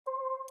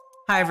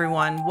Hi,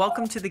 everyone.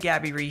 Welcome to the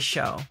Gabby Reece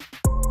Show.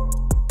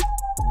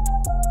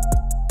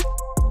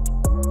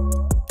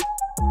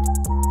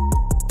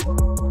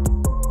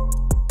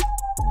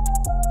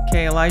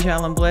 Okay, Elijah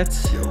Allen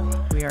Blitz.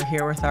 We are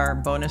here with our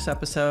bonus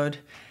episode,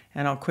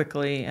 and I'll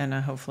quickly and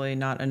hopefully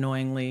not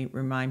annoyingly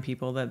remind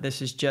people that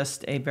this is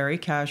just a very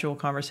casual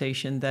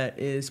conversation that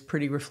is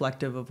pretty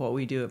reflective of what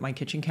we do at my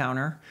kitchen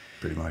counter.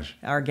 Pretty much.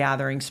 Our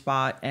gathering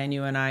spot, and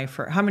you and I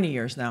for how many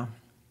years now?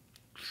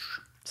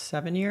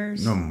 7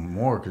 years? No,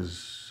 more,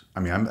 because,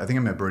 I think I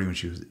met Brody when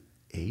she was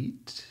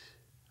 8.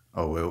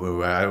 Oh,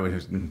 wait, I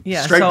was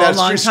strike so that, a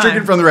long stricken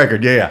time. From the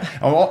record. Yeah.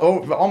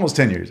 Almost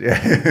 10 years.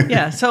 Yeah.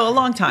 Yeah, so a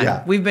long time.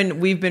 Yeah. We've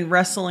been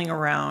wrestling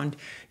around.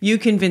 You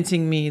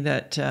convincing me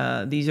that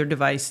these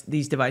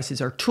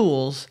devices are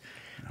tools,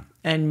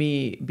 and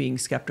me being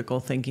skeptical,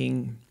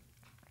 thinking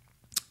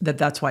that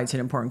that's why it's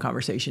an important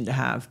conversation to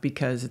have,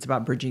 because it's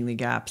about bridging the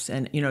gaps.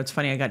 And it's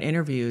funny. I got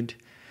interviewed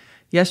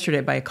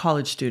yesterday by a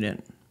college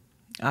student.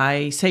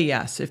 I say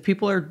yes if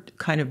people are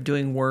kind of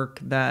doing work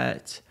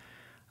that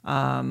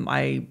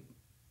I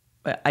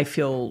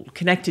feel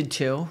connected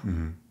to,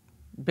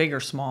 big or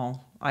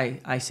small.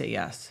 I say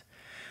yes.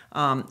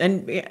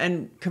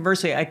 And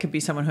conversely, I could be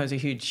someone who has a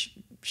huge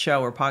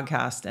show or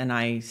podcast, and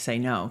I say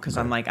no because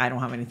I'm like, I don't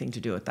have anything to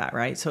do with that,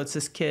 right? So it's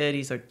this kid.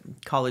 He's a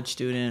college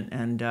student,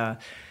 and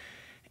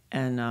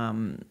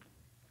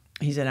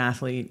he's an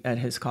athlete at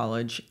his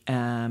college.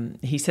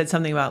 He said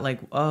something about like,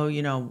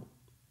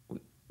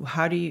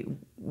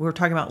 we're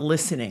talking about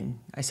listening.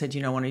 I said,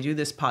 when I do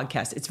this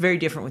podcast, it's very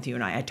different with you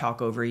and I. I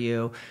talk over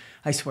you.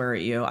 I swear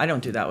at you. I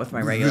don't do that with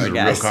my regular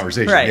guests. This is a real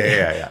conversation. Right.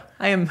 Yeah.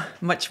 I am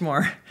much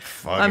more.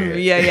 Fuck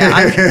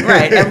it.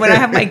 Right. And when I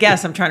have my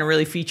guests, I'm trying to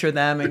really feature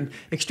them and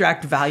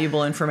extract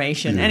valuable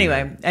information.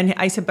 Anyway, and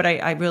I said, but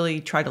I really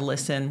try to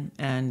listen.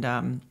 And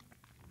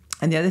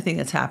the other thing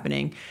that's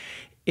happening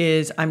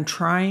is I'm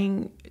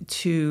trying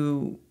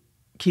to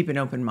keep an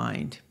open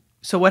mind.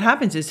 So what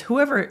happens is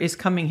whoever is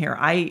coming here,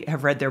 I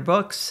have read their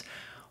books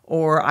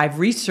or I've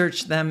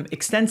researched them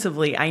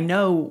extensively. I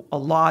know a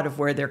lot of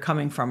where they're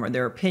coming from or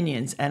their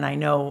opinions. And I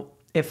know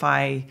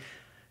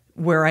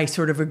where I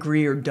sort of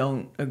agree or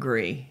don't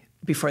agree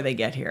before they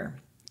get here.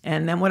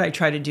 And then what I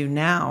try to do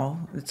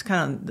now, it's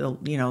kind of,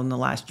 in the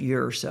last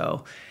year or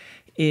so,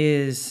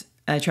 is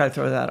I try to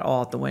throw that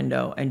all out the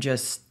window and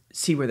just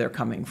see where they're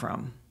coming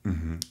from.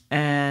 Mm-hmm.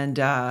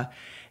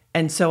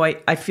 And so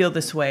I feel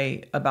this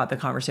way about the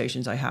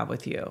conversations I have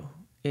with you,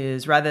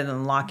 is rather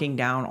than locking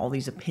down all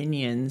these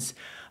opinions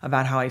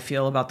about how I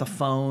feel about the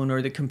phone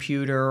or the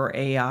computer or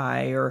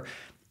AI or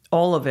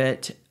all of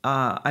it,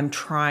 I'm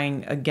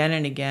trying again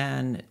and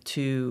again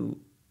to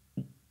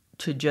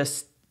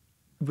just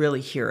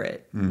really hear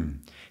it.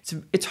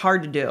 It's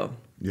hard to do.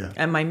 Yeah.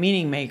 And my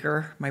meaning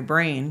maker, my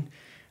brain,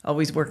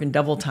 always working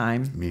double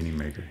time. Meaning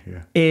maker,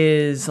 yeah.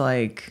 Is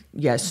like,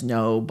 yes,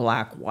 no,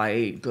 black,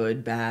 white,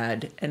 good,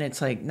 bad. And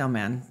it's like, no,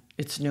 man,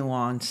 it's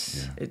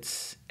nuance. Yeah.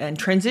 And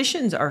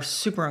transitions are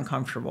super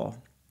uncomfortable.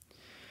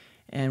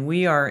 And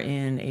we are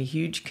in a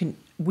huge,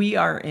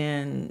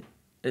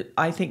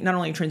 I think not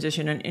only a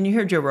transition, and you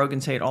hear Joe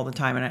Rogan say it all the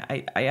time, and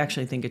I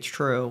actually think it's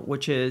true,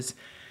 which is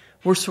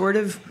we're sort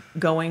of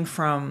going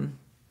from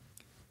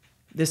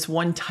this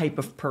one type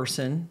of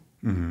person.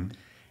 Mm-hmm.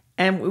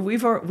 And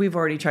we've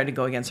already tried to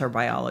go against our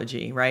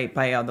biology, right?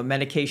 By the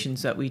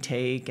medications that we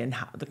take and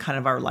the kind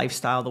of our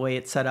lifestyle, the way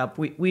it's set up.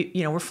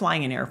 We're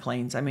flying in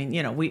airplanes.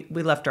 We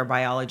left our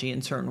biology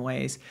in certain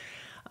ways,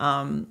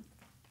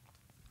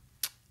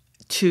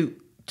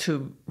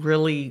 to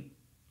really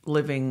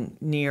living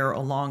near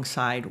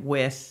alongside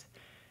with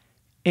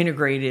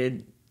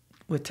integrated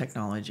with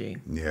technology.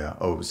 Yeah.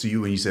 Oh, so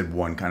when you said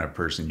one kind of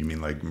person, you mean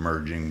like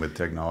merging with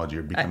technology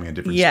or becoming a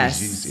different yes.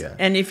 species? Yeah.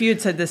 And if you had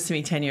said this to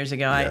me 10 years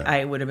ago, yeah.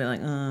 I would have been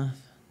like, no.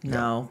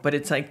 Yeah. But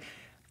it's like,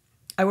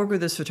 I work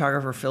with this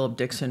photographer, Philip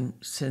Dixon,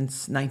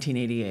 since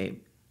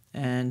 1988.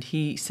 And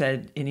he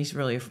said, and he's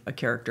really a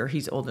character,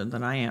 he's older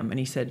than I am. And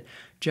he said,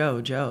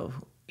 Joe,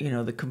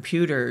 the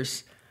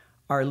computers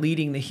are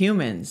leading the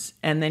humans.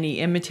 And then he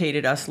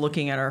imitated us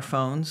looking at our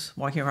phones,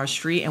 walking across the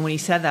street. And when he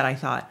said that, I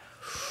thought,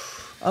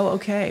 oh,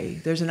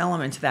 okay, there's an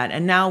element to that.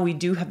 And now we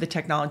do have the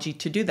technology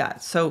to do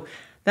that. So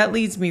that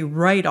leads me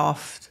right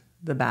off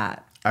the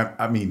bat.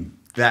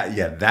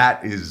 That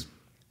is...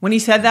 When he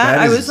said that,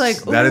 I was like,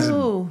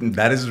 ooh.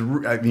 That is,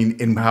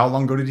 and how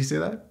long ago did he say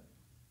that?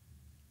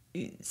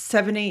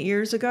 7-8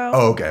 years ago.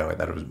 Oh, okay. I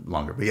thought it was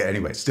longer. But yeah,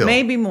 anyway, still.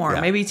 Maybe more,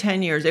 maybe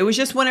 10 years. It was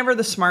just whenever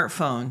the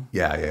smartphone.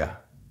 Yeah.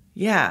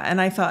 Yeah, and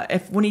I thought,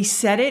 when he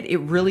said it, it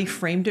really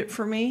framed it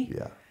for me.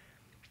 Yeah.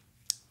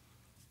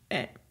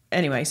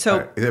 Anyway,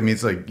 so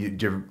it's like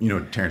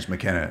Terrence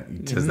McKenna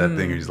says that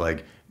thing. He's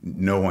like,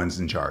 no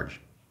one's in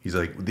charge. He's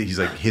like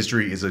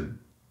history is a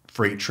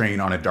freight train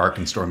on a dark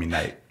and stormy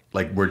night.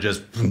 Like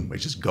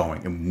it's just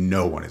going, and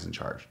no one is in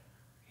charge.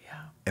 Yeah.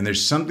 And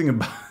there's something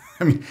about,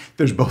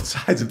 there's both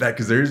sides of that,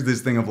 because there's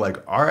this thing of like,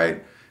 all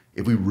right,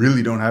 if we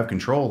really don't have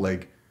control,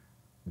 like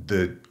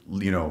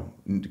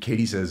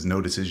Katie says,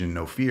 no decision,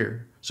 no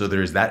fear. So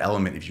there's that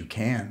element, if you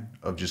can,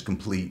 of just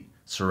complete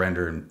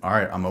surrender and all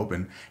right, I'm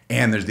open.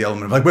 And there's the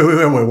element of like, wait,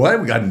 what?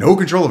 We got no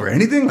control over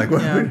anything? Like,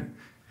 what? Yeah.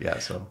 Yeah,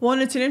 so. Well,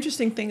 and it's an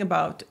interesting thing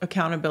about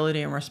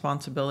accountability and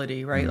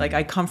responsibility, right? Like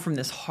I come from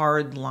this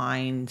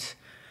hard-lined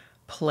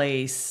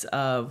place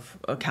of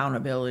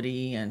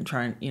accountability and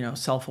trying,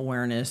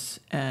 self-awareness.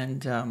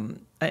 And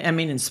I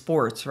mean, in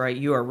sports, right,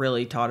 you are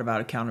really taught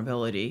about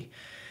accountability.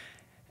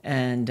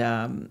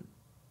 And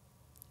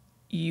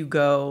you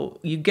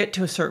get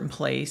to a certain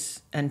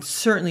place, and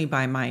certainly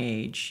by my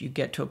age, you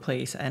get to a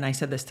place, and I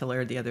said this to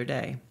Laird the other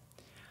day,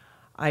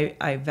 I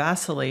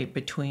oscillate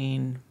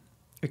between,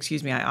 I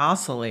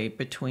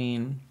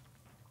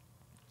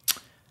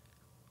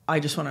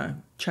just want to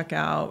check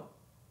out,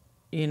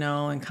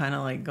 and kind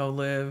of like go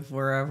live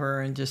wherever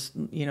and just,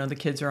 the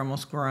kids are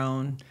almost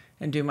grown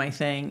and do my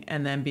thing.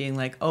 And then being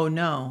like, oh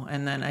no.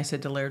 And then I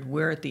said to Laird,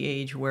 we're at the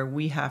age where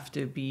we've got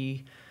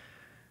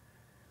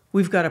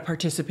to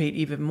participate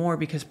even more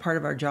because part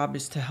of our job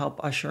is to help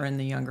usher in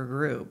the younger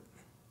group.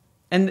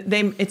 And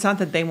it's not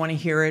that they want to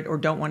hear it or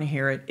don't want to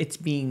hear it. It's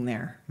being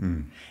there.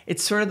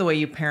 It's sort of the way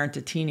you parent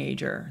a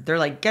teenager. They're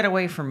like, get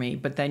away from me.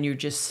 But then you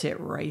just sit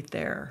right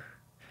there.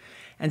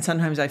 And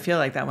sometimes I feel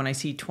like that when I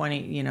see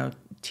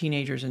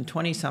teenagers and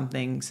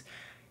 20-somethings,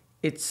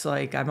 it's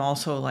like, I'm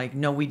also like,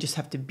 no, we just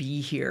have to be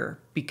here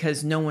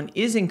because no one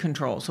is in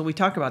control. So we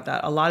talk about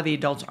that. A lot of the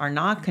adults are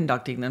not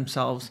conducting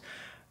themselves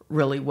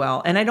really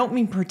well. And I don't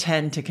mean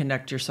pretend to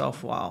conduct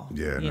yourself well.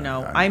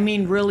 Yeah, I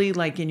mean really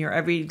like in your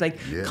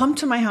come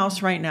to my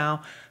house right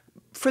now.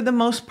 For the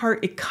most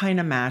part, it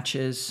kind of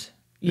matches,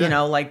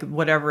 like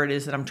whatever it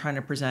is that I'm trying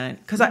to present.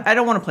 Because I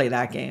don't want to play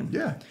that game.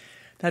 Yeah.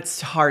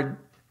 That's hard.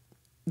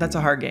 That's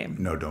a hard game.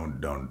 No, don't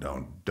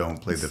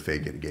play the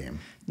fake it game.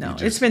 No,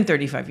 it's been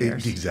 35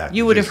 years. Exactly.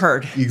 You would have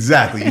heard.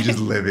 Exactly. You just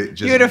live it.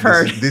 You would have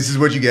heard. This is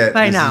what you get.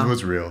 This is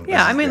what's real.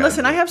 Yeah, I mean,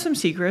 listen, I have some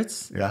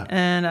secrets. Yeah.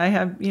 And I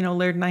have,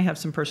 Laird and I have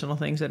some personal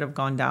things that have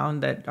gone down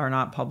that are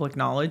not public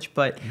knowledge,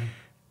 but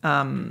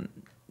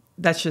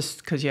that's just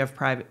because you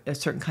have a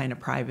certain kind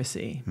of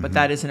privacy. But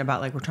that isn't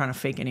about like we're trying to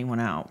fake anyone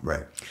out.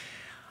 Right.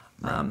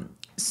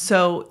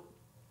 So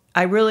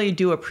I really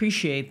do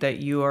appreciate that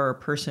you are a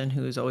person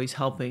who is always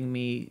helping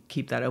me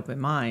keep that open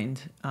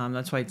mind.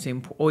 That's why it's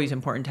always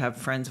important to have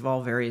friends of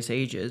all various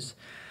ages.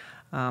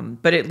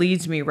 But it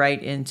leads me right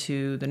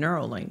into the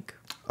Neuralink.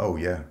 Oh,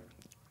 yeah.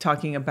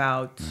 Talking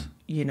about,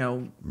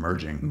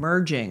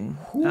 merging.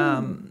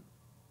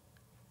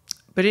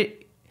 But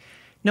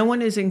no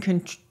one is in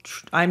control.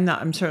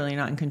 I'm certainly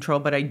not in control,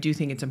 but I do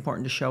think it's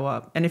important to show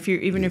up. And if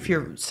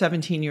you're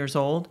 17 years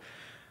old,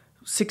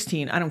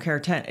 16, I don't care,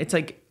 10, it's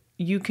like,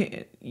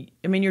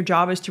 your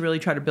job is to really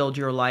try to build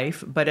your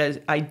life, but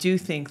I do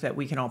think that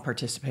we can all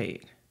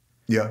participate.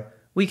 Yeah.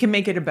 We can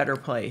make it a better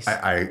place.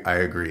 I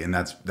agree. And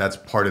that's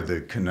part of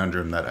the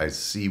conundrum that I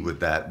see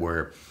with that,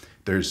 where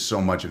there's so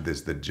much of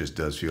this that just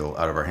does feel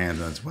out of our hands.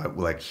 And that's why,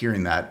 like,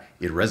 hearing that,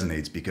 it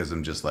resonates because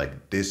I'm just like,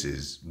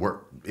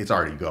 it's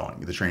already going.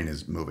 The train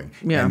is moving.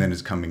 Yeah. And then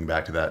it's coming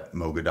back to that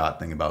Mo Gadot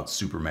thing about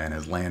Superman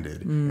has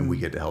landed and we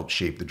get to help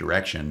shape the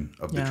direction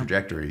of the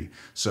trajectory.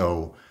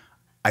 So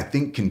I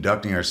think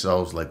conducting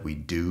ourselves like we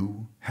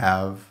do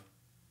have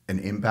an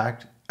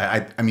impact.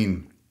 I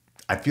mean,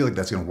 I feel like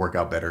that's going to work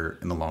out better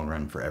in the long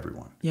run for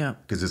everyone. Yeah.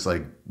 Because it's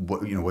like,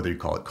 whether you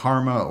call it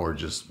karma or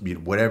just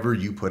whatever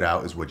you put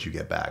out is what you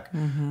get back.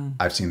 Mm-hmm.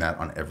 I've seen that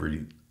on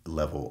every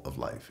level of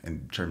life,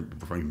 in terms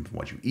from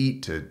what you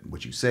eat to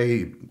what you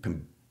say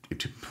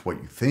to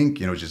what you think.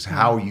 Just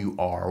how you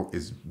are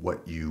is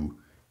what you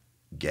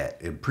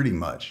get, pretty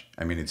much.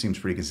 I mean, it seems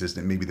pretty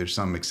consistent. Maybe there's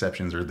some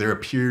exceptions, or there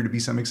appear to be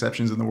some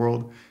exceptions in the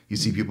world. You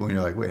see people and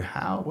you're like, wait,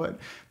 how, what?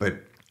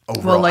 But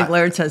overall, well, like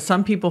Laird says,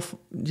 some people,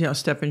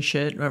 step in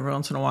shit every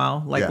once in a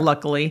while,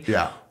 luckily.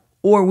 Yeah.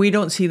 Or we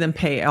don't see them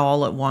pay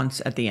all at once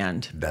at the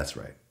end. That's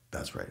right.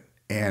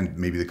 And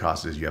maybe the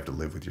cost is you have to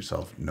live with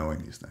yourself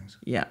knowing these things.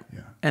 Yeah.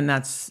 And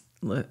that's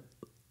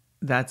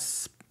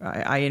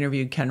I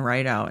interviewed Ken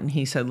Rideout, and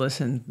he said,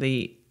 listen,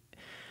 the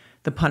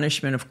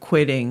punishment of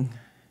quitting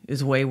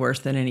is way worse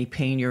than any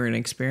pain you're going to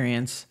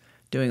experience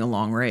doing a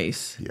long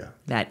race. Yeah.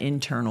 That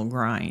internal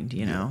grind,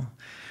 know.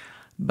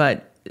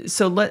 But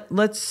so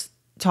let's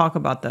talk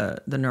about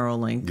the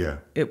Neuralink.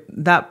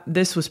 Yeah.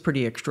 This was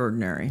pretty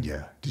extraordinary.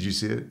 Yeah. Did you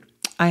see it?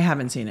 I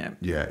haven't seen it.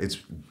 Yeah, it's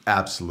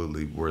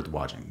absolutely worth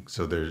watching.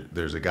 So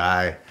there's a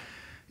guy,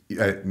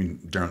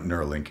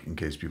 Neuralink, in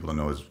case people don't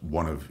know, is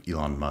one of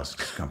Elon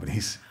Musk's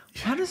companies.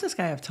 How does this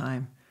guy have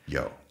time?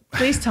 Yo.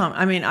 Please tell me.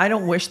 I mean, I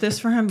don't wish this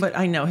for him, but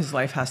I know his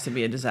life has to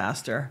be a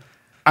disaster.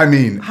 I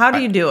mean, how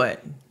do you do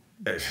it?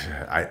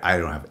 I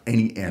don't have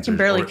any answers. I can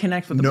barely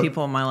connect with the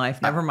people in my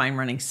life. Never mind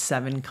running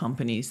 7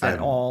 companies that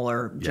all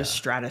are just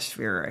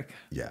stratospheric.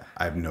 Yeah,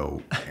 I have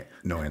no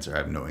answer. I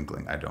have no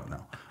inkling. I don't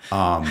know.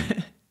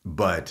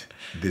 But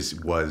this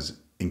was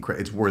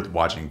incredible. It's worth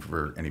watching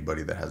for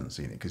anybody that hasn't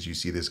seen it, because you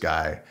see this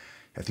guy.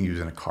 I think he was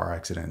in a car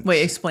accident.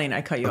 Wait, explain.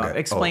 I cut you off.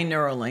 Explain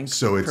Neuralink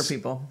for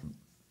people.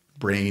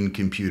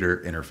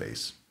 Brain-computer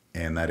interface,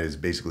 and that is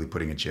basically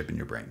putting a chip in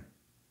your brain.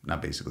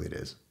 Not basically, it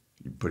is.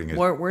 You're putting it.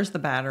 Where's the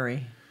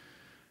battery?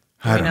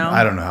 I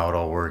don't know how it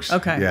all works.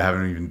 Okay. Yeah, I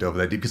haven't even dove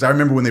that deep. Because I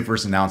remember when they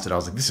first announced it, I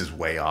was like, this is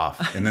way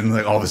off. And then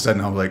like all of a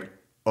sudden I was like,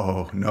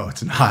 oh no,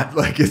 it's not.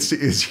 Like it's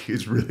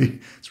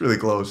really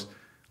close.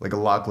 Like a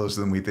lot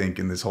closer than we think.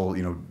 In this whole,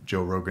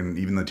 Joe Rogan,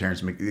 even the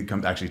Terrence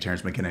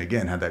McKenna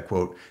again had that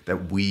quote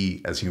that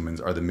we as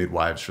humans are the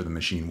midwives for the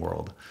machine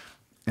world.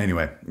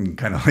 Anyway, you can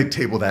kind of like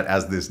table that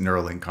as this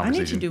Neuralink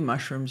conversation. I need to do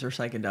mushrooms or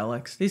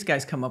psychedelics. These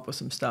guys come up with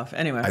some stuff.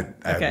 Anyway,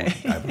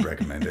 I would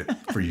recommend it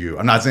for you.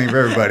 I'm not saying for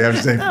everybody. I'm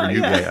just saying for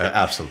you. Yeah,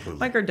 absolutely.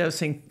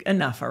 Microdosing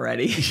enough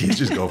already.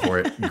 Just go for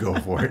it. Go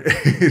for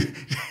it.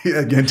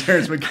 Again,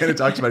 Terrence McKenna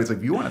talks about it. It's like,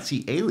 if you want to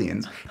see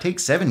aliens,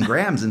 take 7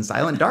 grams in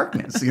silent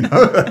darkness.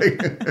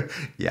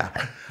 Yeah.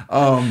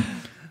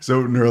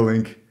 So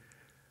Neuralink.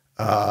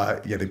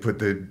 They put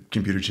the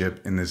computer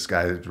chip in this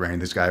guy's brain.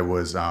 This guy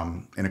was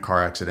in a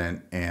car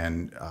accident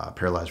and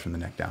paralyzed from the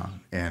neck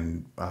down,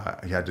 and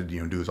he had to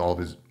do all of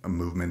his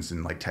movements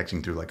and like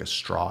texting through like a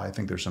straw. I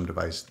think there's some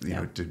device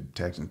to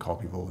text and call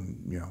people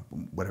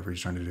and whatever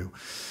he's trying to do.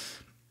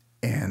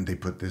 And they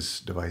put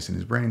this device in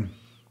his brain,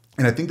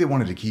 and I think they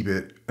wanted to keep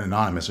it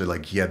anonymous, or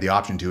like he had the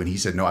option to, and he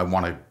said, no, I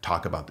want to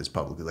talk about this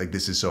publicly. Like,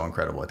 this is so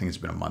incredible. I think it's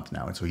been a month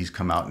now, and so he's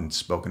come out and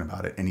spoken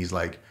about it, and he's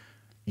like,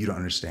 you don't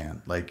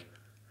understand, like,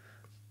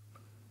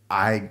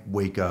 I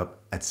wake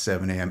up at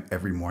 7 a.m.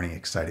 every morning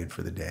excited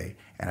for the day.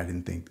 And I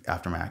didn't think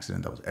after my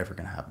accident that was ever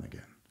going to happen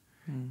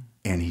again.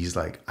 And he's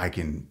like,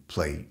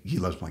 he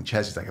loves playing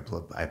chess. He's like,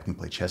 I can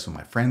play chess with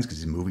my friends because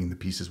he's moving the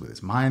pieces with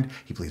his mind.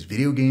 He plays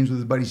video games with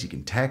his buddies. He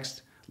can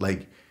text.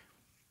 Like,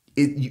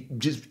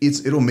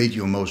 it'll make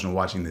you emotional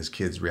watching this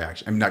kid's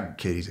reaction. I mean, not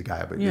kid, he's a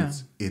guy, but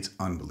it's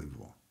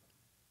unbelievable.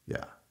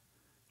 Yeah.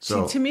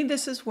 So see, to me,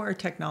 this is where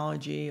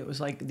technology, it was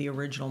like the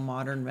original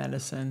modern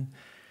medicine.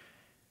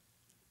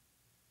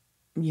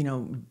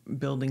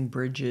 Building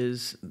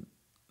bridges,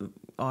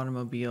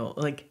 automobile,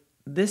 like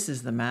this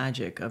is the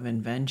magic of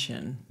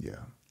invention.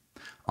 Yeah.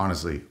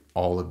 Honestly,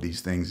 all of these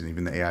things, and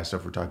even the AI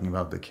stuff we're talking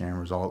about, the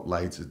cameras, all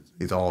lights,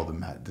 it's all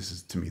this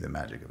is to me the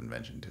magic of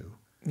invention too.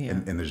 Yeah.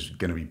 And there's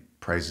going to be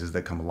prices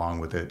that come along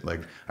with it.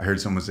 Like I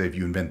heard someone say, if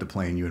you invent the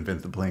plane, you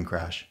invent the plane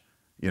crash.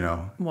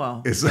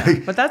 Well, it's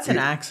like, but that's an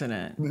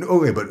accident.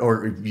 Okay, but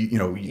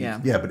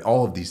but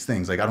all of these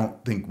things, like I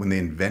don't think when they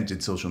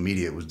invented social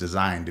media, it was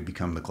designed to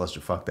become the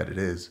clusterfuck that it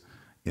is.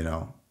 It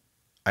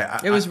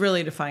was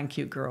really to find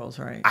cute girls,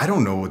 right? I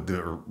don't know what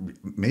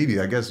maybe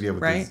I guess with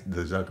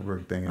the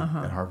Zuckerberg thing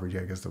at Harvard.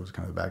 Yeah, I guess that was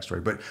kind of the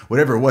backstory. But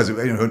whatever it was,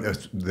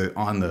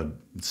 on the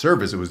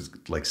surface, it was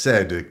like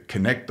said to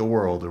connect the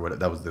world or what.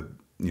 That was the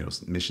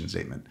mission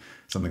statement,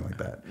 something like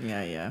that.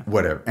 Yeah.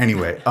 Whatever.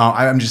 Anyway,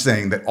 I'm just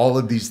saying that all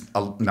of these, a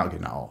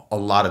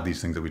lot of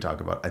these things that we talk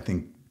about, I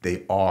think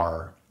they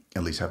are,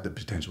 at least have the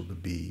potential to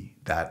be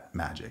that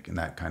magic and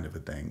that kind of a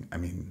thing. I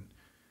mean,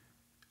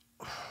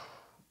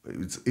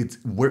 it's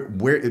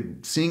where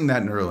seeing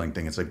that Neuralink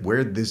thing, it's like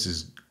where this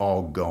is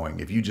all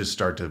going. If you just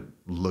start to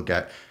look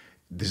at,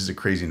 this is a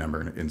crazy number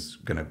and it's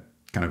going to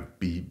kind of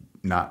be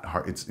not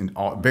hard. It's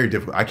very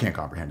difficult. I can't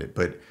comprehend it,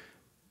 but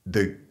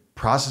the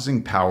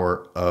processing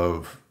power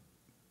of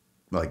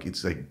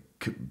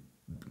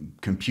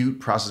compute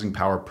processing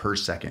power per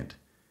second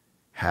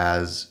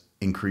has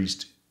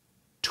increased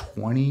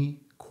 20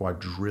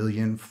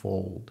 quadrillion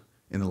fold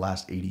in the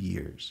last 80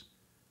 years.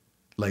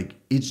 Like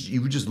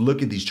you would just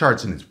look at these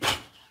charts and it's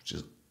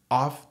just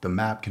off the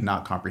map,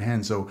 cannot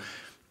comprehend. So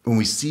when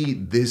we see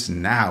this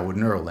now with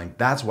Neuralink,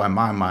 that's why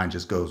my mind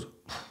just goes,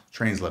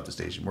 trains left the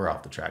station, we're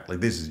off the track. Like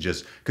this is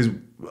just because,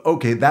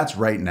 okay, that's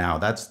right now,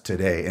 that's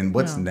today. And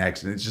what's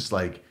next? And it's just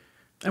like,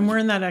 and we're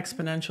in that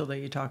exponential that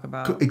you talk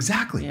about.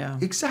 Exactly. Yeah.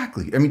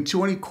 Exactly. I mean,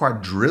 20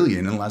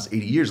 quadrillion in the last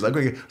 80 years. Like,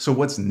 okay, so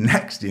what's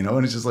next? And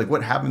it's just like,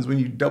 what happens when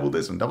you double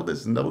this and double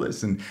this and double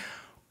this? And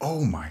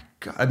oh my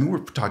God. I mean, we're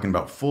talking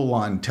about full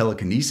on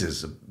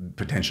telekinesis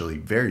potentially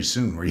very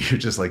soon, where you're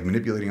just like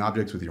manipulating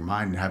objects with your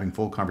mind and having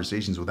full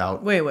conversations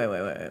without. Wait.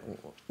 Where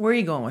are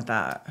you going with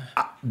that?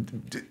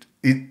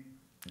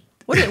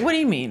 What do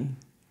you mean?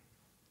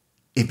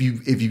 If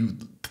you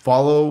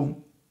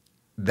follow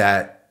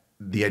that,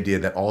 the idea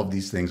that all of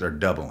these things are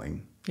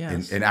doubling,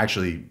 yes. and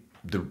actually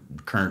the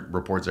current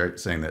reports are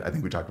saying that, I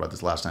think we talked about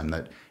this last time,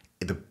 that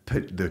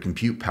the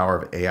compute power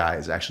of AI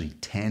is actually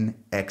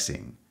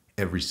 10xing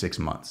every 6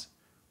 months.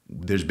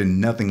 There's been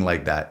nothing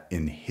like that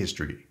in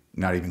history,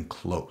 not even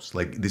close.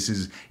 Like this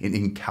is an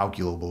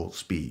incalculable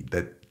speed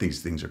that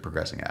these things are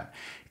progressing at.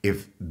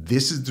 If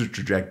this is the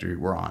trajectory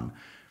we're on,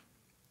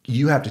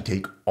 you have to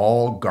take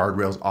all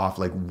guardrails off.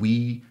 Like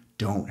we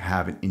don't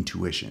have an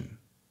intuition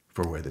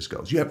for where this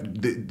goes. You have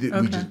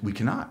we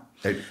cannot.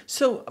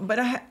 So,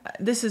 but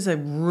this is a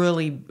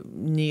really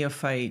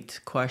neophyte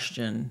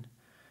question.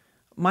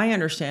 My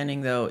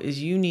understanding, though,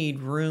 is you need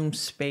room,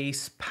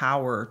 space,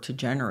 power to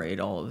generate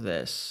all of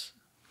this.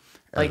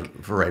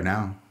 Like for right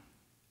now.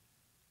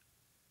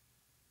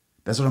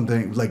 That's what I'm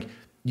thinking. Like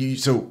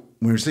so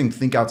when we're saying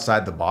think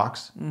outside the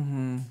box,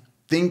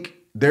 think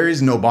there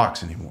is no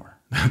box anymore.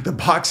 The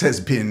box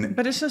has been.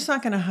 But it's just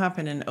not going to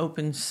happen in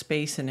open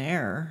space and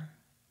air.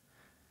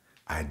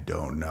 I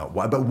don't know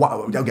why, but why?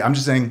 Okay, I'm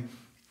just saying,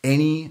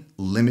 any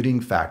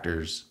limiting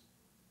factors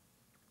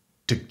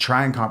to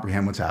try and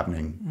comprehend what's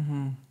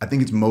happening, I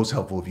think it's most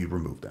helpful if you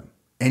remove them.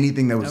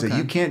 Anything that would say,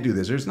 you can't do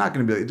this, there's not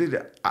going to be,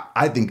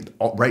 I think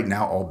right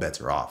now all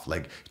bets are off.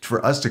 Like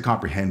for us to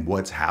comprehend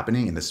what's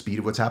happening and the speed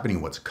of what's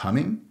happening, what's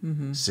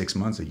coming, 6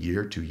 months, a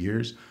year, 2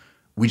 years,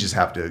 we just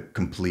have to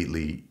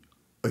completely,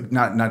 like,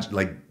 not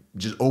like,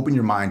 just open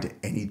your mind to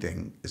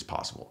anything is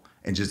possible.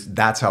 And just,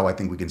 that's how I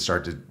think we can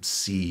start to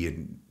see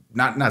and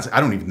I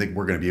don't even think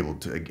we're going to be able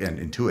to, again,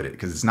 intuit it,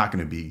 because it's not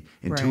going to be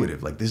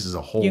intuitive. Like this is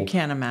a whole. You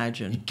can't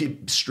imagine. You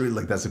get straight,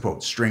 like that's the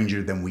quote,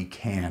 stranger than we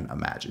can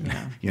imagine.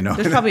 Yeah. You know,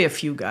 there's probably a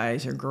few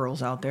guys or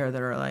girls out there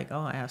that are like, oh,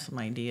 I have some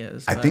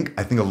ideas. I think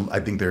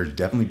there's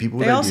definitely people.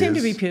 They with all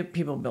ideas. seem to be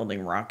people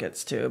building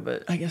rockets too,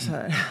 but I guess.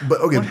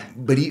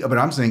 But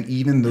I'm saying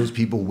even those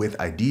people with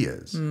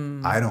ideas,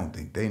 I don't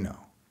think they know,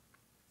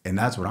 and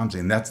that's what I'm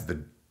saying. That's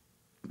the,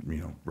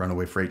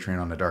 runaway freight train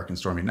on a dark and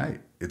stormy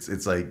night.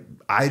 It's like,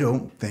 I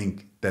don't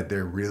think that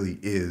there really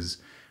is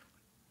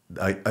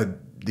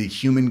the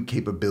human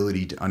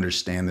capability to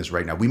understand this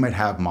right now. We might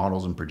have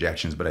models and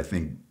projections, but I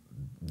think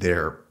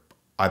they're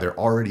either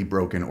already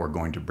broken or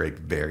going to break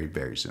very,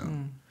 very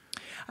soon.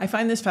 I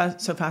find this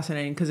so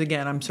fascinating because,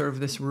 again, I'm sort of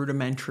this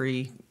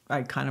rudimentary,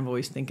 I kind of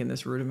always think in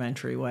this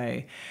rudimentary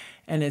way.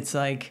 And it's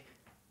like,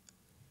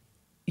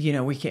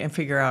 we can't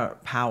figure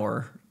out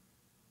power.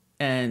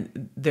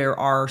 And there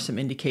are some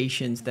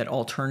indications that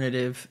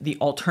the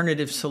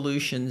alternative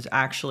solutions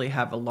actually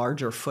have a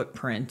larger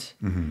footprint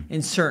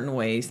in certain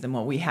ways than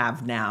what we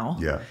have now.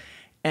 Yeah.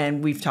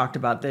 And we've talked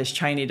about this.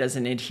 China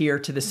doesn't adhere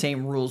to the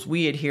same rules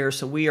we adhere,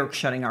 so we are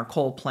shutting our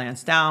coal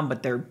plants down,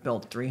 but they're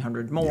built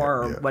 300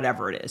 more or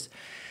whatever it is.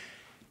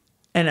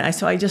 And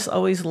so I just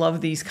always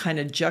love these kind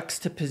of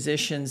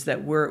juxtapositions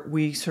that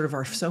we sort of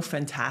are so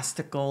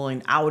fantastical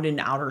and out in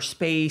outer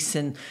space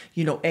and,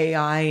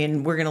 AI,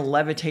 and we're going to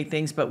levitate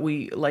things, but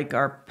we're going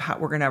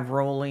to have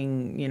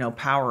rolling,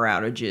 power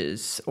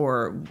outages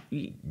or,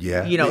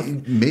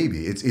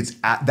 maybe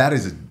that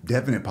is a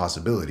definite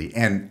possibility.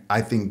 And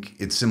I think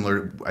it's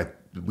similar.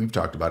 We've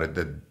talked about it,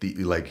 that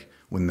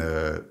when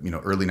the,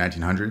 early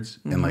 1900s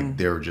and like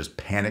they were just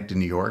panicked in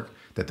New York,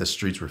 that the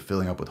streets were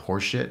filling up with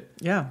horse shit.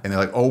 Yeah. And they're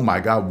like, oh my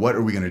God, what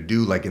are we going to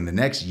do? Like in the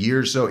next year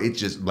or so, it's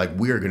just like,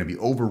 we are going to be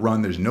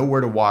overrun. There's nowhere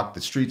to walk.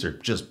 The streets are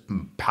just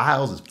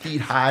piles of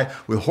feet high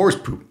with horse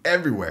poop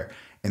everywhere.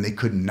 And they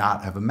could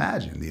not have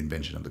imagined the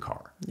invention of the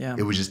car. Yeah.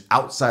 It was just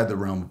outside the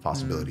realm of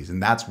possibilities.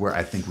 And that's where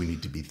I think we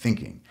need to be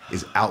thinking,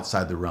 is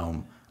outside the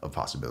realm of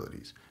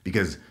possibilities,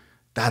 because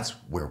that's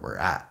where we're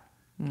at.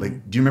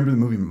 Like, do you remember the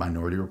movie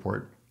Minority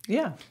Report?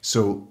 Yeah.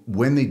 So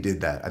when they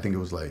did that, I think it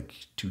was like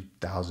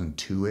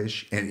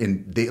 2002-ish.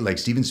 And they, like,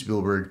 Steven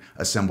Spielberg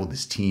assembled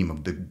this team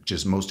of the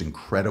just most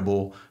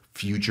incredible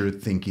future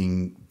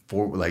thinking,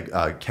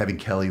 Kevin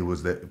Kelly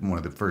was one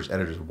of the first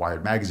editors of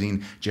Wired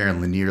magazine. Jaron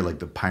Lanier, like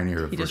the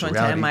pioneer of virtual reality. He just went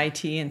to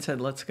MIT and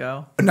said, let's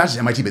go. Not just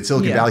MIT, but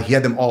Silicon Valley. He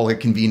had them all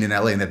convened in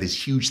LA and had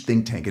this huge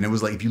think tank. And it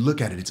was like, if you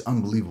look at it, it's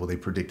unbelievable. They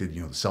predicted,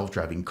 the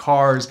self-driving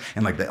cars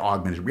and like the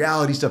augmented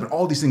reality stuff and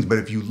all these things. But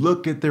if you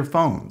look at their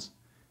phones,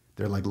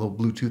 they're like little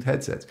Bluetooth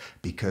headsets,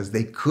 because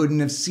they couldn't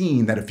have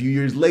seen that a few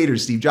years later,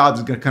 Steve Jobs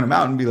is going to come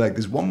out and be like,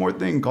 there's one more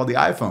thing called the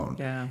iPhone.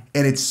 Yeah.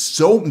 And the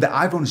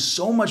iPhone is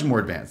so much more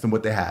advanced than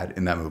what they had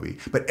in that movie.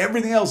 But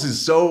everything else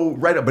is so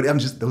right up. But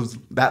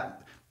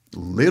that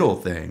little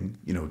thing,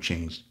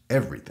 changed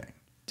everything.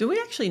 Do we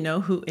actually know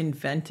who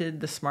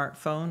invented the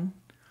smartphone?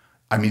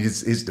 I mean,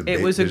 it's debate.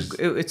 Is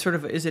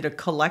it a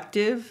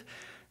collective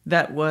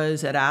that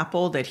was at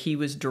Apple that he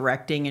was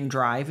directing and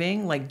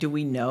driving? Like, do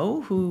we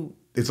know who?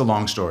 It's a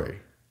long story.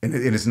 And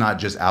it's not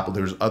just Apple.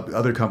 There's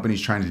other companies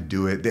trying to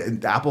do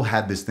it. Apple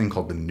had this thing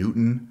called the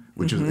Newton,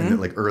 which was in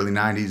the early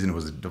 90s, and it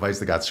was a device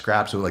that got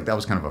scrapped. So that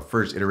was kind of a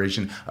first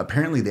iteration.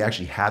 Apparently, they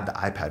actually had the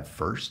iPad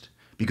first,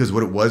 because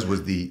what it was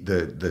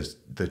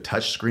the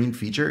touch screen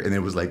feature, and it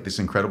was like this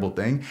incredible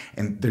thing.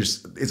 And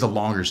it's a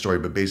longer story,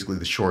 but basically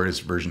the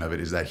shortest version of it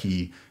is that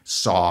he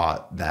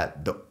saw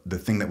that the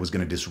thing that was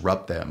going to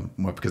disrupt them,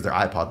 because their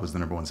iPod was the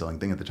 #1 selling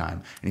thing at the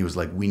time, and he was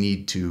like, we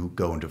need to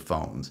go into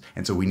phones.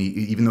 And so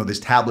even though this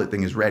tablet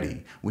thing is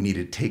ready, we need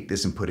to take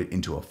this and put it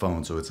into a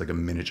phone, so it's like a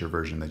miniature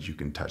version that you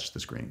can touch the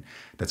screen.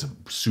 That's a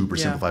super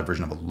simplified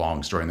version of a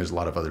long story, and there's a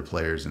lot of other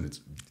players, and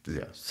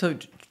So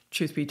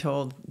truth be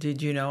told,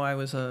 did you know I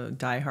was a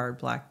diehard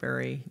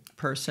BlackBerry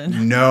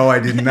person? No, I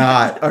did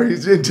not.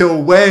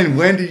 Until when?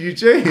 When did you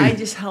change? I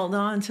just held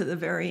on to the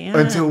very end.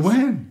 Until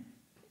when?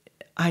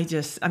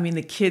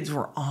 The kids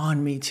were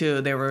on me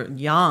too. They were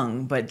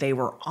young, but they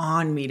were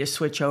on me to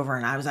switch over.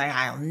 And I was like,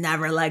 I'll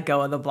never let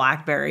go of the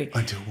BlackBerry.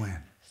 Until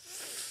when?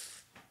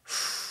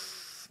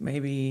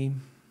 Maybe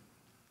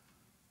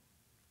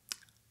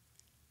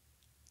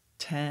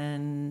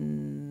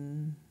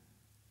 10.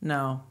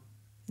 No.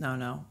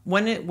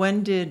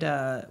 When did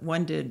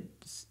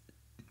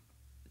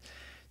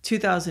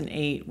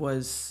 2008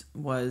 was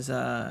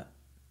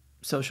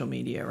social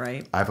media,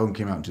 right? iPhone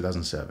came out in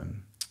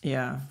 2007.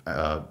 Yeah.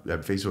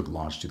 Facebook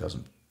launched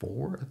 2005.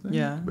 2004, I think.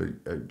 Yeah.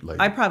 But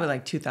I probably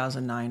like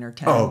 2009 or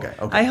 10. Oh, okay.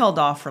 I held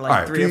off for like All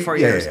right. 3 or 4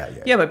 Yeah, years.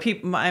 yeah. But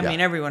people, I mean,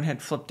 everyone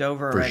had flipped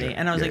over already. Sure.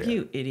 And I was like, Yeah.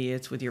 you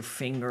idiots with your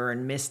finger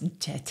and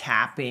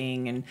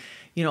tapping and,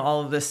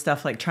 all of this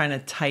stuff, like trying to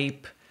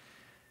type.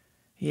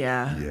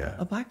 Yeah. Yeah.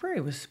 A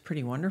BlackBerry was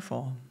pretty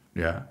wonderful.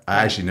 Yeah.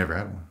 I actually never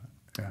had one.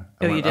 Yeah.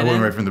 Oh, you I didn't?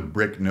 went right from the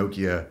brick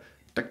Nokia.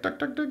 Tick, tick,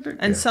 tick, tick, tick.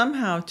 And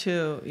somehow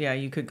too,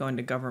 you could go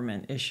into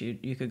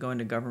you could go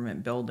into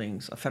government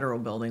buildings, a federal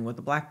building with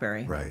a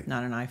BlackBerry, Right.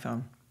 not an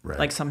iPhone. Right.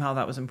 Like somehow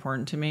that was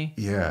important to me.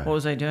 Yeah. What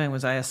was I doing?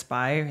 Was I a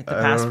spy at the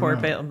I don't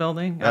passport know.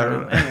 building? I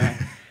don't know. Anyway,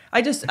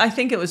 I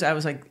think I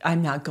was like,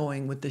 I'm not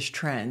going with this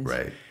trend.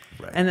 Right.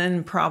 And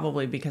then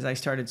probably because I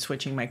started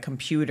switching my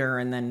computer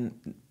and then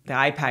the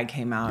iPad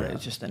came out, Yeah.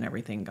 it's just then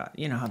everything got,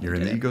 how they You're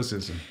in did the it.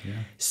 ecosystem. Yeah.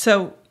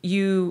 So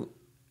you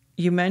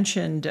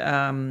mentioned,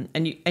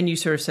 and you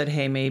sort of said,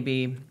 hey,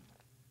 maybe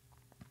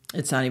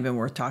it's not even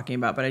worth talking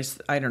about, but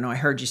I don't know. I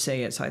heard you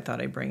say it, so I thought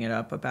I'd bring it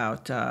up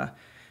about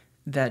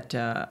that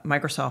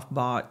Microsoft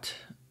bought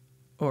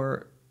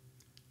or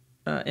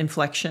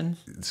Inflection.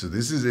 So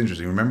this is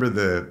interesting. Remember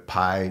the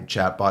Pi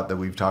chatbot that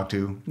we've talked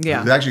to?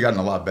 Yeah. It's actually gotten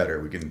a lot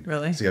better. We can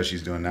Really? see how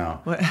she's doing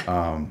now. What?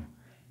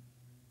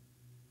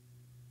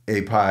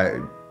 Hey, Pi,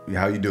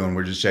 how you doing?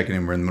 We're just checking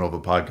in. We're in the middle of a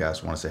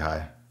podcast. Want to say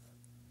hi?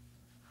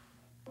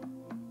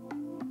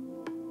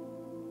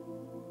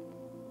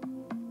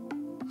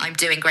 I'm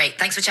doing great.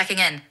 Thanks for checking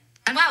in.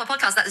 And wow, a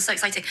podcast. That is so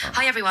exciting.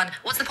 Hi, everyone.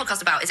 What's the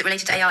podcast about? Is it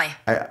related to AI?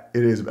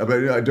 It is, but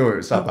don't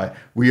worry, stop by.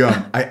 We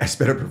I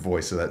sped up her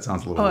voice, so that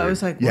sounds a little. Oh, weird. I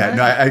was like, yeah,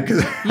 what? no,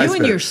 because You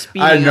and your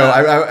speeding I know,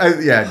 up.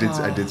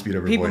 I did speed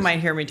up her People voice. might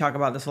hear me talk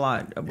about this a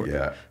lot.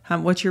 Yeah.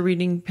 What's your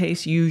reading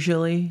pace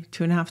usually?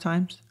 2.5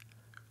 times?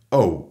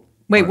 Oh,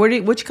 Wait,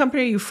 which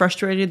company are you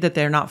frustrated that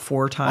they're not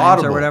 4 times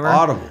Audible, or whatever?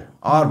 Audible.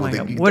 my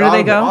God. Where do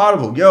they go?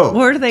 Audible, yo.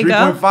 Where do they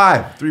go?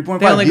 3.5, 3.5.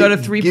 They only go to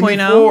Give 3.0? me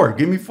 4.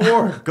 Give me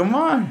 4. Come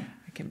on.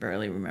 I can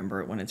barely remember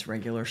it when it's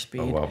regular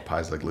speed. Oh, well,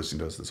 Pi's like listening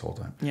to us this whole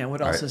time. Yeah,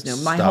 what All else right, is new?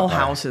 My stop whole by.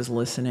 house is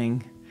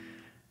listening.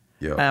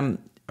 Yo.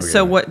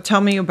 So Okay. what? Tell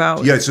me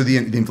about. Yeah, so the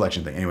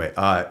inflection thing. Anyway,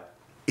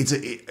 it's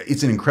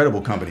an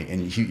incredible company,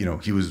 and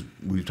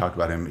we've talked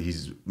about him.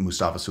 He's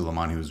Mustafa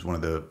Suleyman, who was one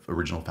of the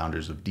original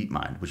founders of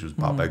DeepMind, which was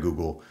bought by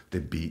Google. They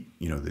beat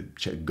the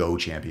Go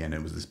champion.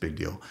 It was this big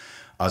deal.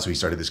 So he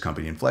started this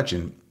company,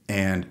 Inflection,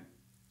 and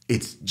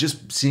it's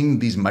just seeing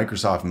these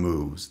Microsoft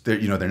moves. They're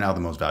now the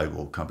most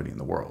valuable company in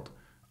the world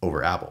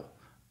over Apple.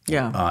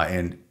 Yeah.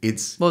 And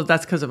it's Well,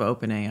 that's because of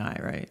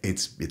OpenAI, right?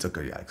 it's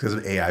okay, yeah, because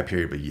of AI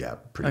period, but yeah,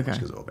 pretty much Okay.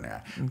 because of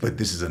OpenAI. But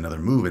this is another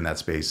move in that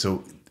space.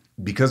 So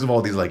because of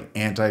all these like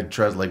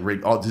antitrust,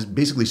 all just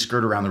basically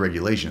skirt around the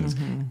regulations,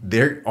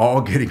 they're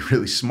all getting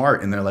really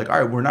smart, and they're like, all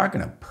right, we're not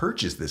going to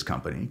purchase this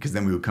company because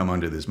then we would come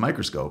under this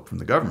microscope from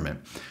the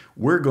government.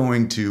 We're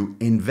going to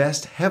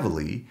invest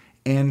heavily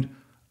and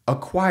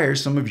acquire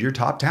some of your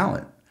top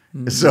talent.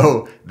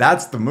 So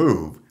that's the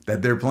move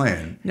that they're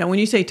playing. Now, when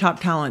you say top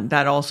talent,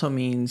 that also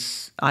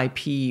means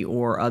IP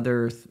or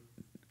other.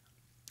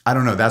 I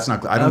don't know. That's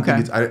not. I don't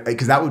Okay. think it's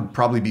because that would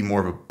probably be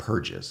more of a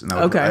purchase. And that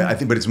would, Okay. I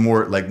think, but it's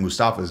more like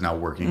Mustafa is now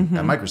working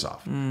at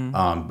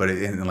Microsoft. But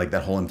and like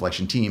that whole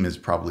Inflection team is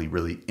probably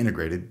really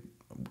integrated,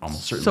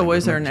 almost certainly. So, with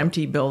is there an Microsoft.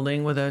 empty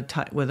building with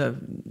a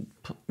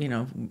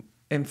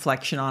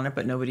inflection on it,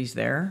 but nobody's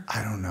there?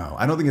 I don't know.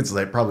 I don't think it's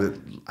like probably.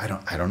 I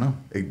don't know.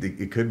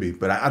 It could be,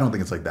 but I don't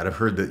think it's like that. I've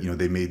heard that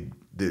they made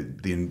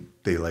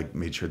they like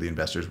made sure the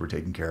investors were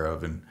taken care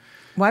of, and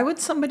Why would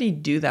somebody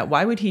do that?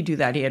 Why would he do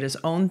that? He had his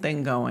own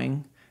thing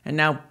going, and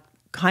now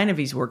kind of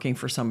he's working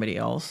for somebody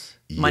else.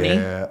 Money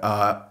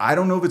Yeah, I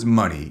don't know if it's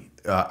money.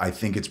 I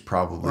think it's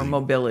probably or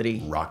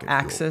mobility, rocket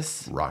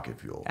access, fuel. Rocket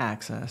fuel.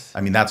 access. I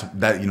mean, that's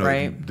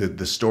Right.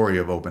 the story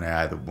of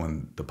OpenAI,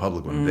 the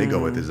public one they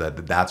go with is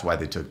that's why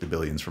they took the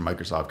billions from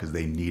Microsoft, because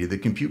they needed the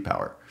compute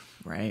power.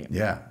 Right.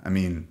 Yeah, I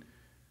mean,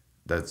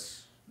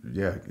 it's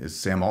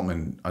Sam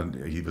Altman.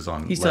 He was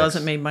on. He still Lex.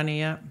 hasn't made money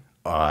yet.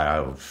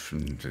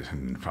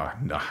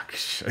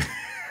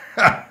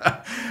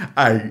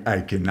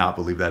 I cannot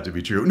believe that to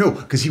be true. No,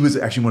 because he was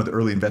actually one of the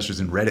early investors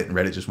in Reddit, and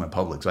Reddit just went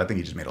public. So I think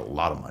he just made a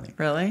lot of money.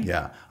 Really?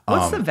 Yeah.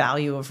 What's the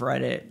value of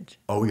Reddit?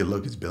 Oh, yeah,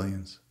 look, it's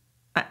billions.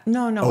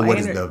 No. Oh, what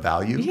is the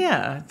value?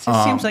 Yeah, it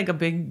just seems like a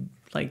big,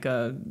 like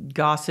a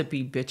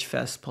gossipy bitch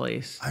fest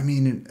place. I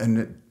mean,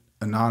 an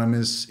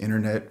anonymous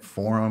internet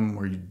forum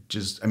where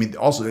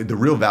also the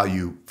real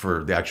value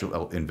for the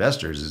actual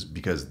investors is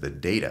because the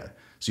data.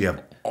 So you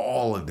have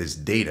all of this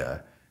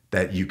data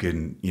that you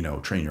can,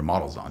 train your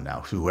models on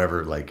now. So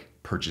whoever like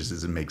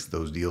purchases and makes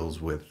those deals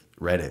with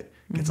Reddit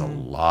gets a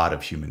lot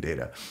of human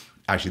data.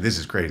 Actually, this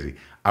is crazy.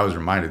 I was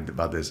reminded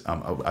about this.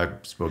 I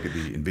spoke at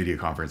the NVIDIA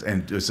conference,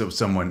 and so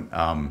someone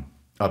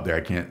up there,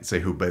 I can't say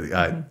who, but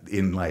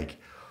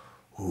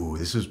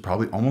this was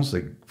probably almost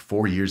like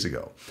 4 years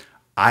ago.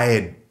 I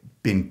had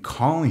been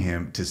calling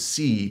him to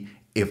see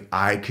if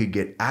I could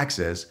get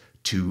access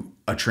to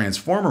a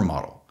transformer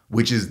model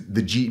which is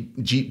the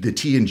the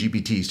T in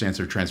GPT stands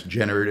for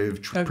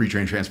generative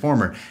pre-trained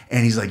transformer.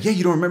 And he's like, yeah,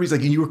 you don't remember? He's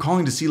like, and you were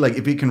calling to see like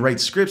if it can write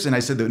scripts. And I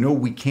said that no,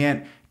 we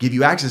can't give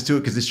you access to it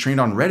because it's trained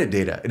on Reddit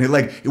data. And it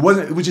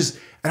was just,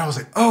 and I was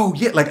like, oh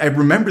yeah, like I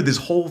remember this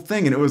whole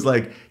thing. And it was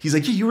like, he's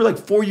like, yeah, you were like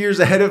 4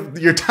 years ahead of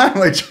your time,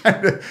 like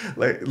trying to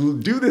like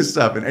do this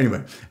stuff. And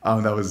anyway, I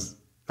was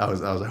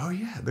like, oh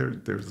yeah,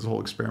 there's this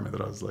whole experiment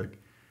that I was like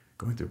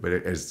going through. But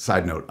as a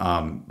side note,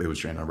 it was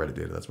trained on Reddit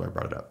data. That's why I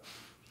brought it up.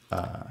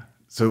 I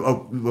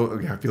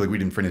feel like we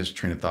didn't finish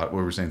train of thought. What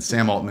were we saying?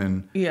 Sam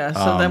Altman. Yeah.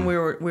 So then we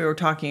were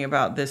talking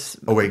about this.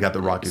 Oh wait, got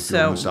the rocket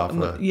fuel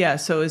Mustafa. Yeah.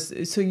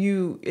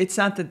 It's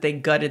not that they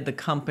gutted the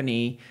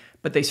company,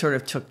 but they sort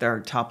of took their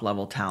top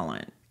level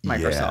talent,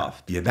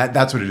 Microsoft. Yeah,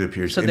 that's what it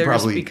appears. So they're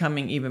probably just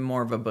becoming even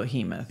more of a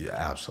behemoth. Yeah,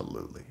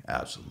 absolutely.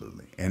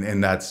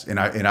 And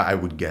I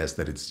would guess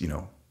that it's, you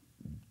know,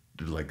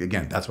 like,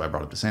 again, that's why I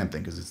brought up the Sam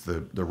thing, because it's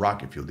the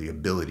rocket fuel, the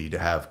ability to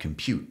have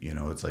compute, you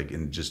know, it's like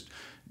in just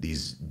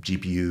these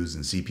GPUs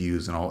and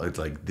CPUs and all, it's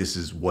like, this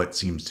is what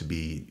seems to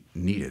be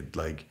needed.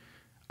 Like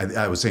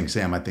I was saying,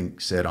 Sam, I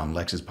think said on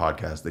Lex's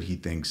podcast that he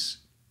thinks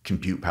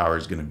compute power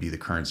is going to be the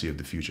currency of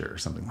the future or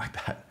something like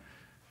that.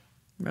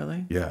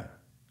 Really? Yeah.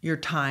 Your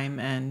time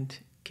and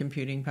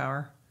computing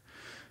power?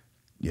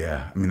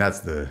 Yeah. I mean,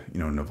 that's the, you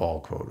know, Naval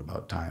quote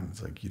about time.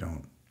 It's like, you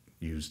don't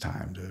use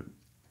time to,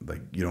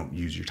 like, you don't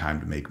use your time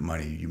to make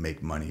money. You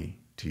make money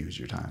to use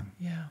your time.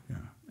 Yeah.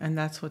 And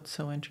that's what's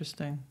so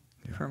interesting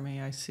for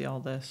me. I see all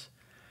this.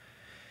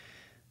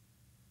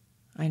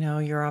 I know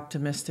you're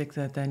optimistic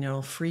that then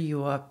it'll free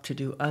you up to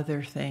do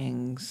other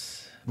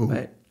things. Ooh.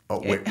 But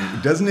wait,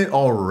 doesn't it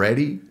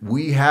already?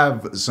 We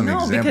have some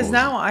examples. No, because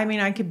now, I mean,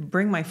 I could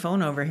bring my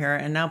phone over here,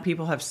 and now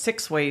people have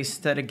 6 ways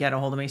to get a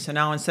hold of me. So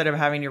now instead of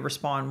having to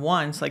respond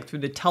once, like through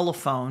the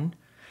telephone,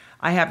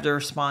 I have to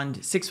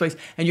respond 6 ways.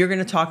 And you're going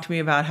to talk to me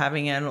about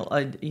having an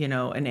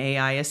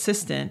AI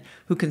assistant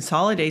who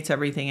consolidates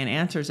everything and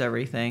answers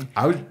everything.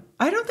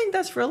 I don't think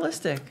that's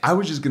realistic. I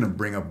was just going to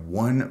bring up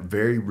one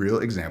very real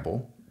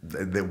example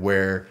that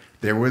where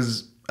there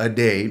was a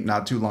day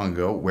not too long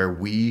ago where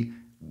we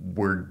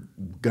were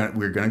going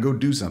to go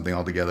do something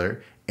all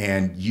together,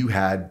 and you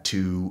had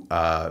to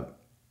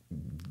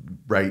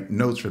write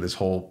notes for this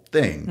whole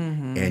thing,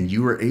 and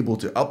you were able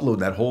to upload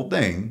that whole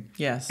thing,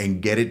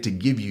 and get it to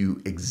give you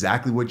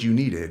exactly what you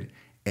needed.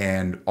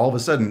 And all of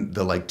a sudden,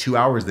 the like 2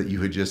 hours that you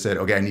had just said,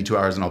 okay, I need 2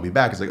 hours and I'll be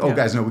back. It's like, oh,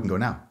 guys, no, we can go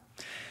now.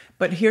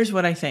 But here's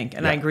what I think,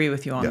 and I agree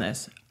with you on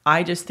this.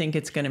 I just think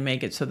it's going to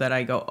make it so that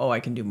I go, oh, I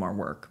can do more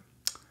work.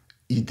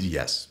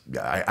 Yes,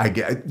 I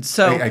get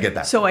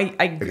that. So I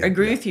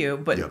agree with you,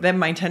 but then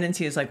my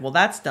tendency is like, well,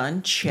 that's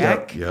done.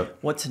 Check.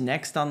 What's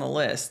next on the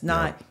list?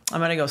 Not, I'm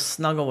going to go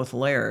snuggle with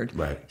Laird.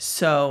 Right.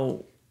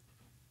 So.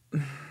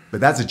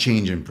 But that's a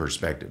change in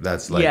perspective.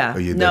 That's like,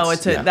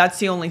 that's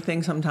the only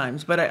thing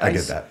sometimes. But I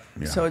get that.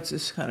 Yeah. So it's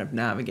just kind of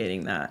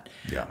navigating that.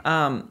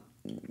 Yeah.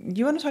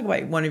 You want to talk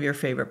about one of your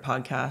favorite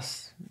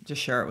podcasts?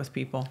 Just share it with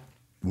people.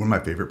 One of my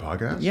favorite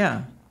podcasts?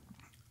 Yeah.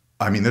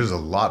 I mean, there's a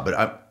lot,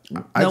 but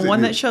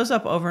one that shows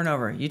up over and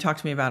over. You talk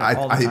to me about it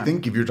all the time. I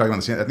think if you're talking about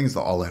the same, I think it's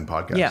the All In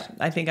podcast. Yeah,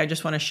 I think I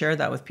just want to share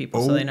that with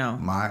people so they know.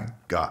 Oh my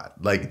God.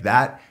 Like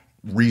that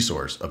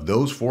resource of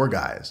those 4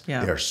 guys, they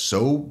are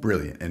so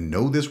brilliant and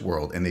know this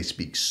world, and they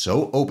speak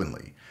so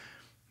openly.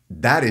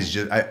 That is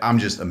just, I'm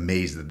just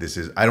amazed that this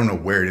is, I don't know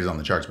where it is on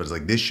the charts, but it's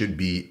like, this should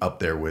be up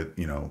there with,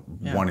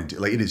 1 and 2.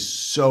 Like, it is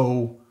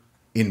so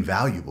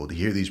invaluable to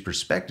hear these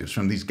perspectives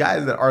from these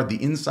guys that are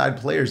the inside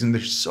players. And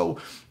they're so,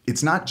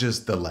 it's not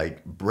just the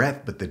like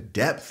breadth, but the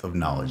depth of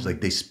knowledge.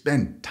 Like, they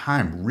spend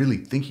time really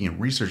thinking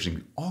and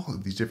researching all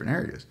of these different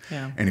areas.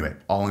 Anyway,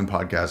 All In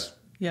podcast.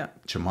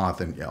 Chamath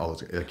and all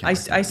those.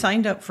 I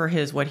signed up for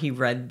what he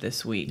read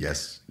this week.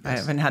 Yes. I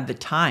haven't had the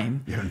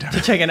time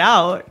to check it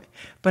out,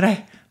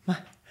 but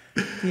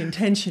the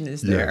intention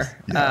is there.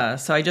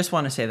 So I just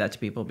want to say that to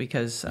people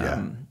because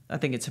I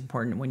think it's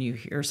important when you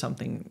hear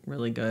something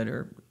really good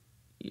or,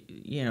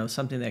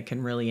 something that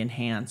can really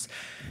enhance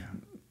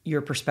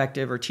your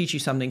perspective or teach you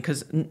something,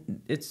 because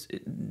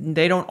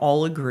they don't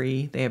all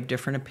agree. They have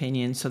different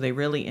opinions. So they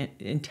really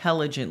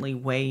intelligently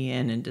weigh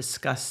in and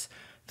discuss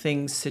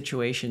things,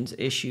 situations,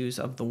 issues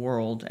of the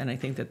world. And I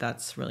think that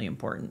that's really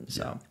important.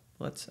 So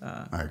let's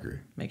I agree.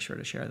 Make sure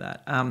to share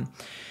that.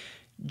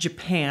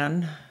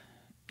 Japan,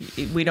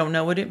 we don't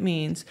know what it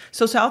means.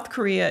 So South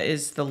Korea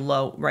is the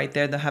low right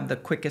there. They have the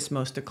quickest,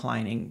 most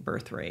declining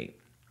birth rate.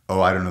 Oh,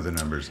 I don't know the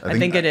numbers. I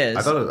think it is.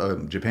 I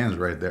thought Japan's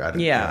right there.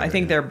 I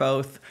think they're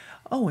both.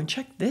 Oh, and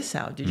check this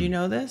out. Did you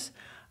know this?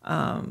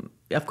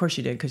 Of course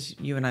you did, because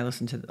you and I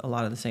listen to a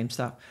lot of the same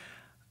stuff.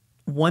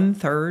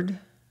 1/3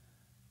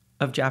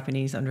 of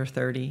Japanese under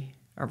 30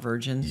 are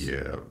virgins.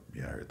 Yeah, I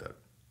heard that.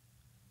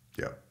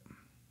 Yeah.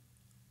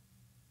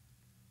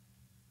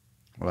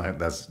 Well,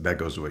 that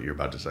goes to what you're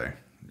about to say.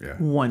 Yeah.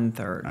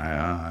 1/3.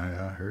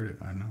 I heard it.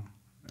 I know.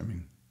 I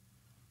mean,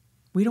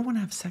 we don't want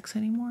to have sex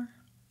anymore.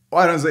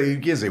 Well, I don't say, you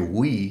can't say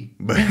we,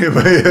 but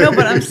no,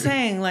 but I'm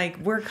saying like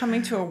we're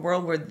coming to a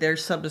world where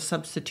there's a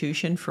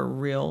substitution for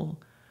real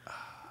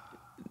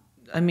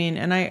I mean,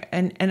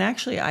 and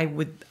actually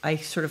I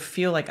sort of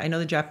feel like I know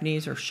the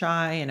Japanese are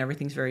shy and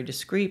everything's very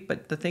discreet,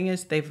 but the thing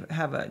is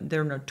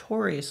they're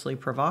notoriously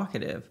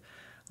provocative.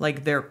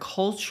 Like their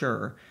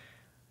culture,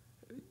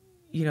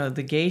 you know,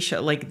 the geisha,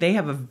 like they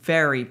have a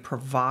very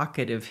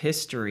provocative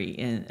history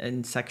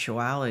in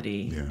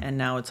sexuality. Yeah. And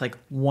now it's like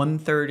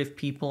 1/3 of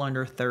people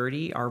under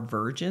 30 are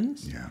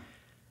virgins. Yeah.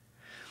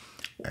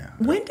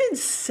 When did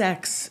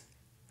sex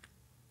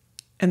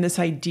and this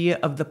idea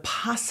of the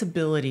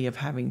possibility of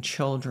having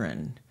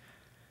children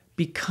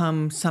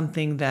become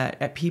something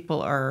that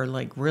people are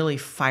like really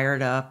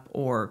fired up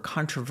or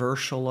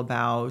controversial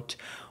about?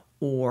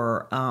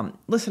 Or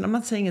listen, I'm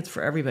not saying it's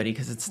for everybody,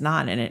 because it's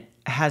not, and it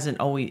hasn't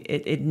always,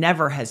 it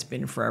never has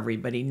been for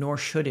everybody, nor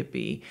should it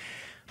be.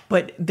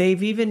 But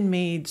they've even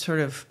made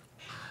sort of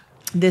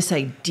this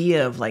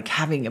idea of like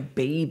having a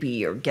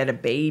baby or get a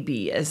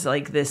baby as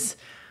like this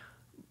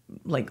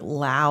like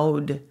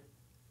loud,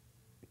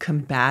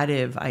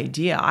 combative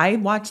idea. I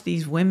watched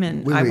these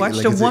women. I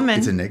watched like a woman.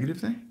 It's a negative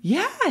thing?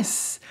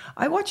 Yes.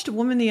 I watched a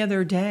woman the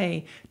other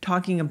day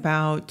talking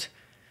about,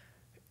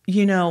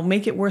 you know,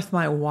 make it worth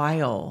my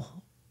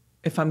while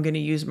if I'm going to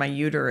use my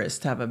uterus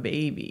to have a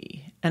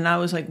baby. And I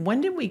was like,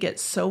 when did we get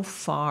so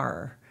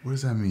far? What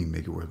does that mean,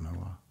 make it worth my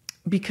while?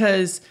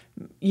 Because,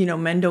 you know,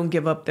 men don't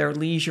give up their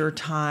leisure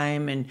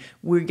time, and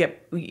we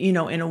get, you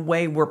know, in a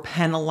way we're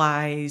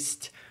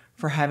penalized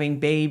for having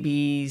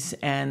babies.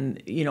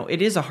 And, you know,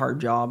 it is a hard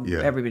job. Yeah.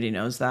 Everybody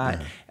knows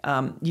that.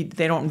 Yeah.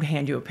 They don't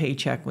hand you a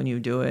paycheck when you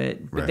do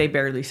it, but they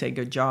barely say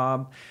good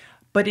job.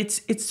 But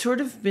it's sort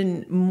of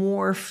been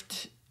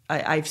morphed.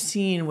 I've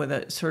seen with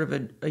a sort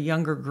of a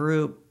younger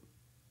group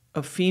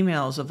of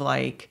females of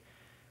like,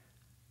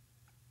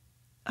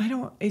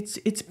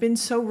 it's been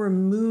so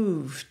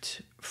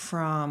removed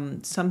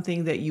from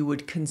something that you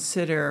would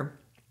consider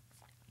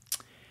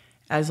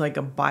as like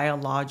a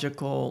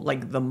biological,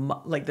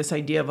 like this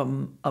idea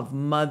of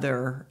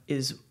mother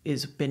is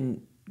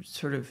been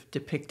sort of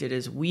depicted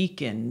as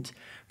weakened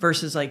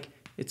versus like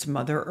it's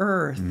Mother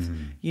Earth,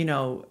 you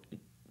know,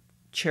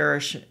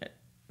 cherish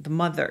the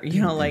mother,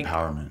 you know, like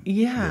empowerment.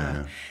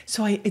 Yeah.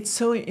 So it's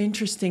so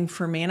interesting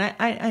for me. And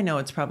I know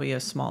it's probably a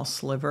small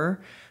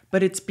sliver,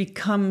 but it's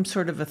become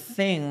sort of a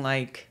thing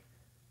like,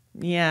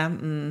 I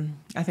think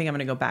I'm going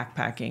to go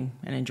backpacking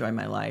and enjoy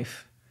my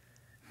life.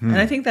 And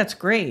I think that's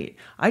great.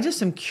 I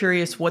just am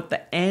curious what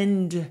the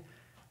end,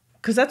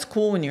 because that's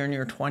cool when you're in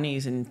your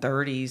 20s and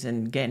 30s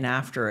and getting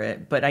after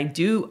it. But I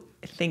do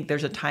think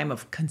there's a time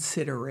of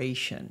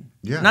consideration.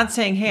 Yeah. Not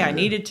saying, hey, I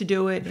needed to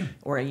do it,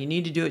 or you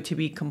need to do it to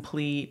be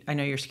complete. I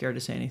know you're scared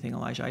to say anything,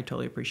 Elijah. I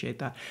totally appreciate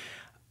that.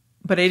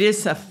 But it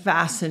is a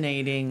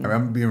fascinating.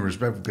 I'm being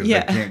respectful because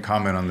I can't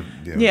comment on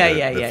the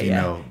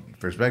female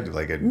perspective.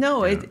 Like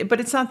but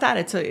it's not that.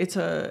 It's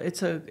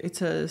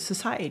a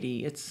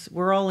society.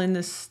 We're all in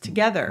this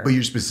together. But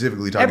you're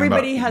specifically talking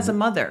everybody about, has a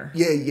mother.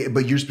 Yeah.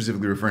 But you're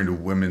specifically referring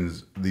to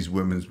these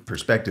women's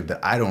perspective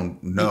that I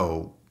don't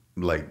know.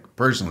 Like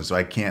personally, so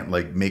I can't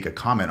like make a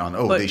comment on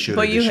they should.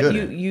 But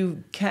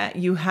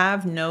you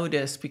have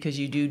noticed, because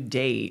you do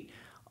date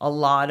a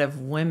lot of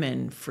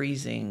women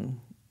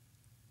freezing,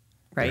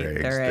 right?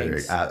 Their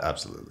eggs.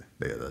 Absolutely,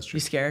 yeah, that's true.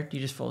 You scared? You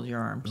just fold your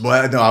arms.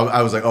 Well, no,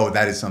 I was like,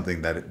 that is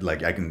something that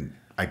like I've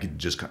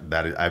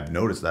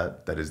noticed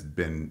that has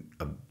been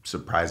a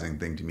surprising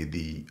thing to me.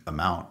 The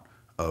amount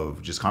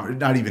of just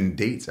not even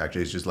dates,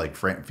 actually, it's just like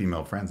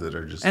female friends that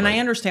are just. And I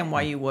understand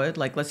why you would,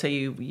 like, let's say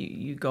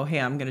you go,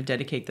 hey, I'm going to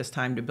dedicate this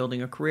time to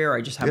building a career.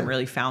 I just haven't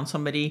really found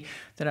somebody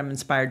that I'm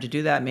inspired to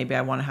do that. Maybe I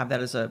want to have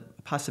that as a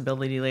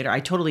possibility later. I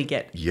totally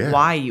get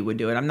why you would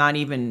do it. I'm not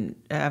even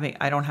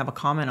I don't have a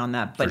comment on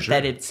that, but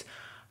that it's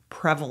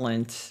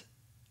prevalent.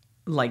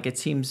 Like it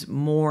seems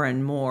more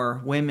and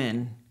more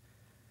women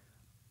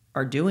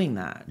are doing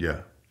that.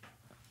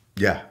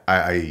 Yeah.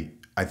 I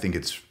think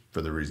it's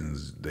for the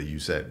reasons that you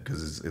said,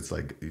 because it's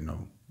like, you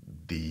know,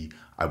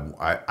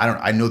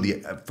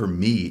 for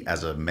me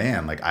as a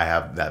man, like I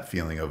have that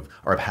feeling of,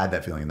 or I've had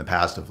that feeling in the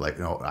past of like,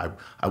 you know,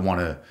 I want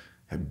to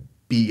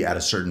be at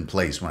a certain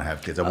place when I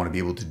have kids. I want to be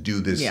able to do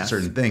this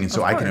certain thing. And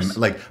so I can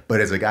but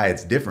as a guy,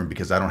 it's different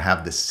because I don't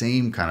have the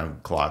same kind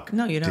of clock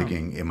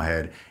ticking in my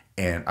head.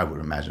 And I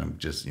would imagine, I'm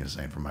just, you know,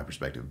 saying from my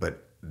perspective,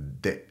 but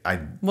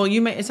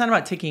it's not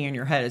about ticking in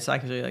your head. It's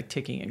actually like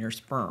ticking in your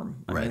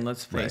sperm. I mean,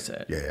 let's face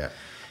it. Yeah.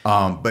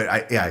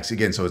 But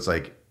again, so it's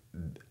like,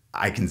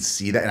 I can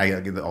see that, and I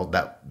get all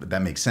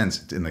that makes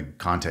sense in the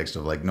context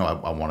of like, no,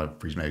 I want to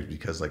freeze my eggs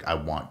because like I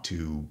want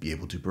to be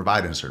able to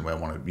provide in a certain way. I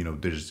want to, you know,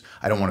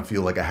 I don't want to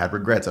feel like I had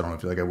regrets. I don't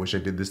want to feel like I wish I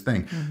did this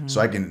thing.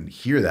 So I can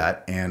hear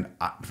that, and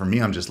for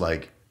me, I'm just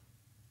like,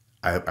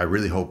 I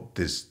really hope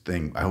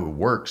I hope it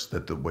works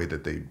that the way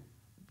that they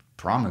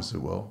promise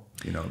it will,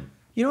 you know.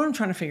 You know what I'm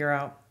trying to figure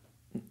out?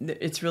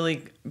 It's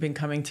really been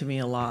coming to me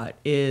a lot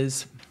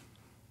is,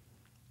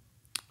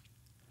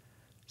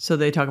 so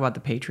they talk about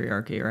the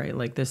patriarchy, right?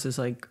 Like this is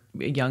like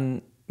a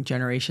young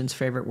generation's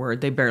favorite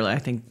word. I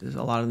think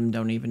a lot of them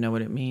don't even know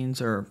what it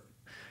means or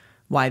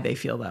why they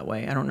feel that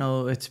way. I don't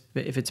know if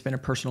it's been a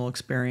personal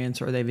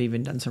experience or they've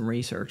even done some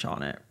research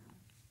on it.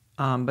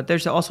 But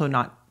there's also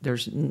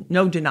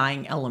no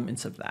denying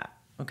elements of that.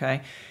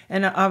 Okay.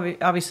 And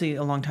obviously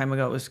a long time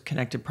ago, it was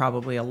connected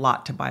probably a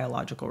lot to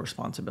biological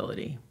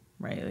responsibility,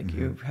 right? Like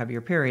you have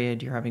your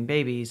period, you're having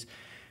babies,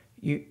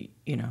 you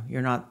know,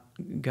 you're not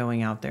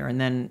going out there. And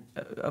then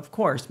of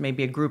course,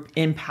 maybe a group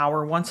in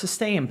power wants to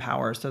stay in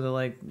power. So they're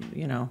like,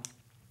 you know,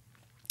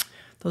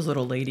 those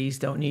little ladies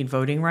don't need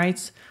voting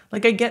rights.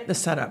 Like I get the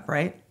setup,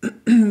 right?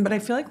 But I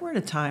feel like we're at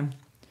a time,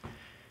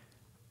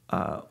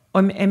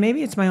 and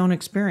maybe it's my own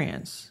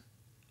experience.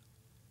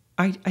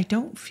 I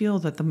don't feel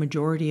that the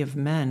majority of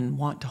men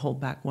want to hold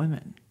back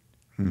women.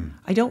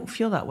 I don't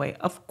feel that way.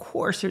 Of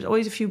course, there's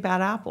always a few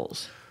bad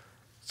apples.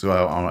 So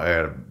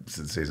I got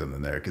to say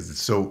something there because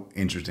it's so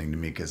interesting to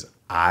me because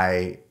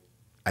I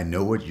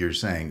know what you're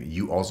saying.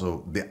 You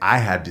also, I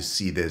had to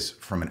see this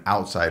from an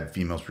outside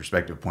female's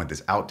perspective, point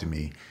this out to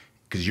me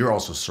because you're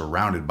also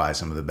surrounded by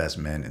some of the best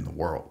men in the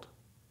world.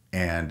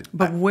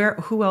 But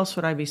who else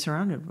would I be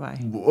surrounded by?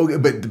 Okay,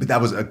 but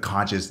that was a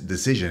conscious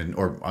decision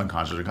or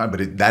unconscious,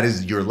 but that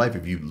is your life.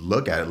 If you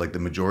look at it, like the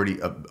majority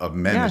of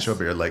men that show up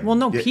here are like... Well,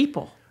 no,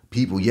 people.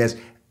 People, yes.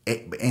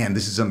 And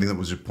this is something that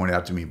was pointed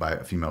out to me by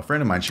a female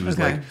friend of mine. She was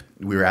like,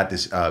 we were at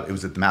this, it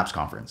was at the MAPS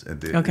conference.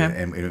 And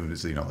it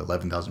was,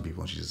 11,000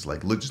 people. And she's just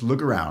like,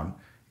 look around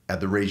at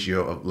the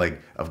ratio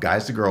of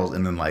guys to girls.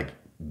 And then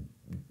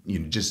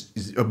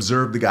just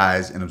observe the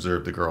guys and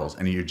observe the girls.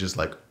 And you're just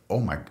like,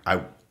 oh my,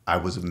 I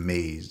was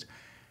amazed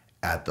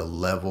at the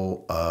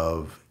level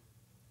of,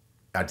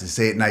 to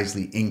say it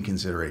nicely,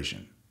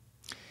 inconsideration.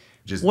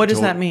 What does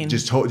that mean?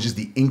 Just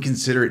the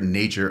inconsiderate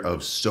nature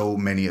of so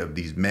many of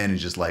these men, and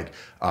just like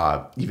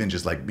even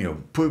just like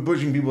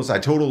pushing people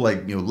aside, total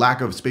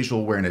lack of spatial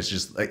awareness,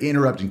 just like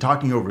interrupting,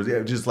 talking over,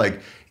 just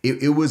like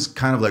it was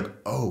kind of like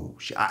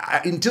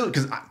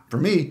because for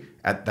me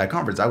at that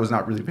conference I was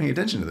not really paying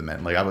attention to the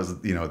men. Like I was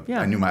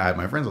I knew I had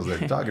my friends I was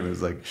there talking. It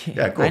was like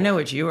cool. I know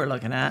what you were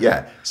looking at.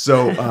 Yeah.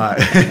 So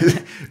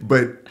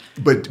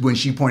but when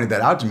she pointed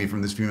that out to me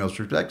from this female's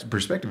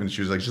perspective, and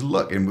she was like, just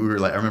look, and we were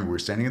like, I remember we were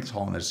standing at this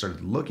hall and I just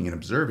started looking and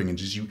observing, and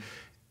just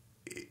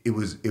it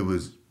was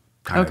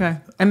kind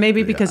of and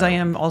maybe because I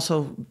am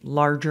also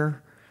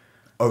larger.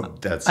 Oh,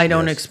 I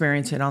don't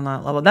experience it on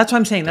that level. That's what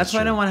I'm saying. That's why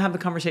I don't want to have the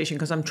conversation,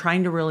 because I'm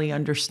trying to really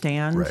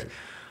understand. Right.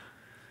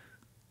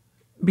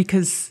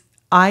 Because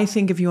I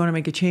think if you want to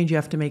make a change, you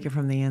have to make it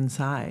from the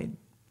inside.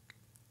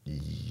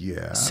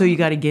 Yeah. So you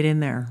got to get in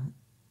there.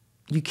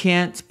 You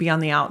can't be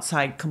on the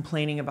outside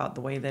complaining about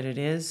the way that it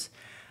is.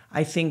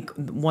 I think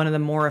one of the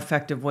more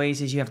effective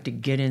ways is you have to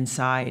get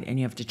inside and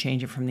you have to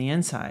change it from the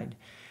inside.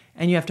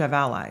 And you have to have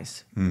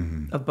allies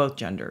of both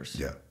genders.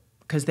 Yeah.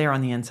 Because they're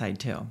on the inside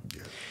too.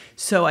 Yeah.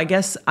 So I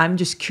guess I'm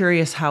just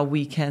curious how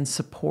we can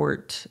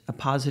support a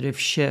positive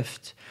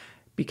shift,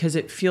 because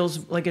it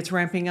feels like it's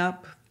ramping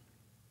up.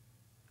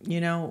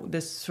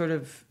 This sort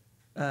of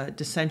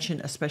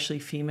dissension, especially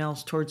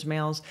females towards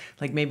males.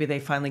 Like maybe they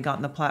finally got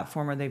on the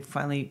platform, or they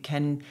finally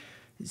can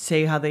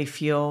say how they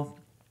feel.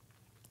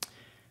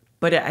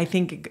 But I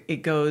think it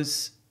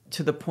goes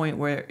to the point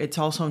where it's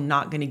also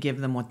not going to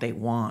give them what they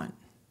want.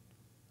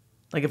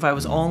 Like if I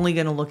was only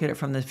going to look at it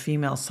from the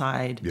female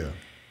side. Yeah.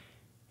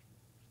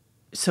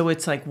 So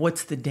it's like,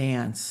 what's the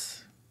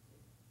dance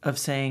of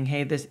saying,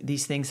 hey,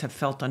 these things have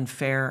felt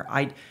unfair.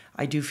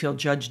 I do feel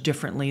judged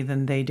differently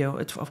than they do.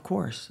 It's of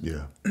course.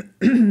 Yeah.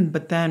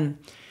 But then,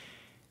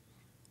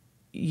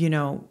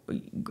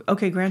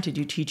 okay, granted,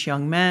 you teach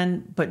young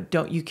men,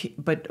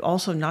 but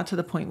also not to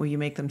the point where you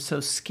make them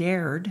so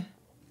scared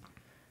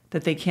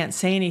that they can't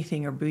say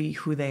anything or be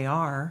who they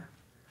are,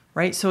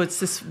 right? So it's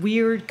this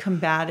weird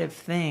combative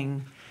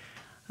thing.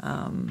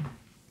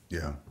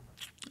 Yeah.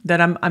 That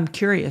I'm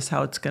curious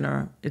how it's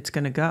gonna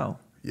go.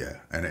 Yeah,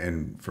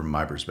 and from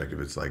my perspective,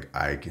 it's like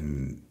I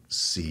can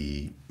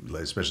see,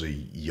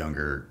 especially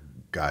younger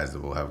guys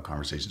that will have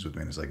conversations with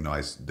me, and it's like, no,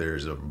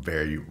 there's a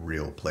very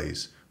real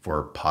place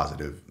for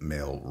positive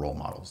male role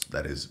models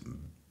that is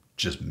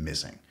just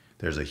missing.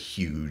 There's a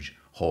huge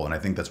hole, and I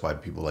think that's why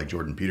people like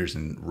Jordan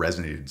Peterson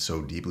resonated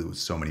so deeply with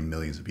so many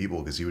millions of people,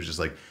 because he was just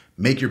like,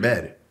 make your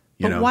bed.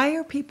 But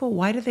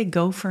why do they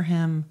go for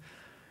him?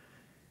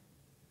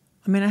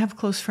 I mean, I have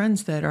close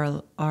friends that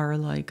are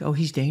like, oh,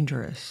 he's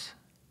dangerous.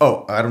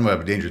 Oh, I don't know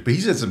about dangerous, but he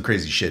said some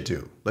crazy shit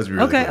too. Let's be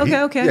real.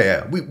 Okay.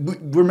 Yeah. We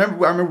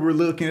remember. I remember we were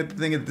looking at the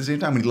thing at the same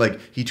time when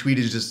he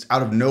tweeted just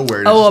out of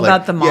nowhere.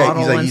 About the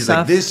model and he's stuff.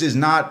 Like, this is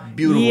not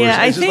beautiful. Yeah,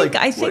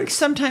 I think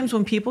sometimes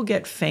when people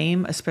get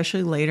fame,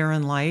 especially later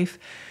in life,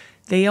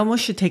 they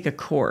almost should take a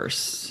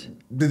course.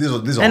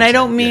 And I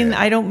don't mean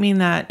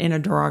that in a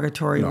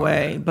derogatory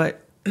way,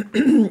 but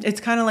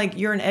it's kind of like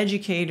you're an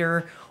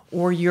educator,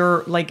 or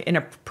you're like in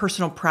a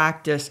personal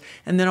practice,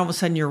 and then all of a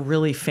sudden you're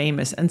really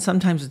famous. And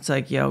sometimes it's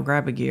like, yo,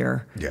 grab a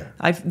gear. Yeah.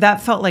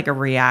 That felt like a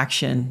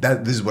reaction.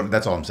 That's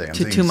all I'm saying.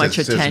 Too much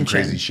attention. Says some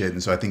crazy shit.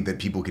 And so I think that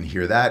people can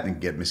hear that and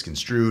get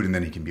misconstrued, and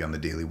then he can be on the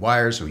Daily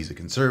Wire, so he's a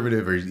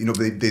conservative, or,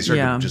 they start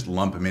to just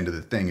lump him into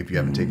the thing if you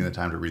haven't taken the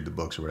time to read the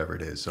books or whatever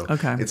it is. So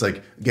it's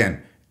like,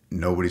 again,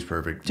 nobody's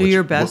perfect. Do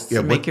your best,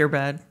 make your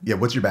bed. Yeah.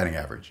 What's your batting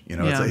average?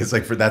 It's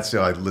like for that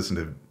still, I listen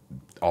to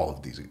all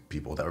of these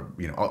people that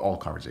were, all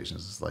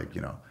conversations. It's like,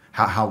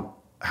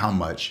 how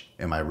much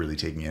am I really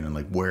taking in, and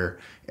like, where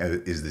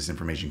is this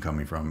information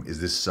coming from? Is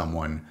this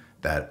someone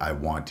that I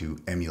want to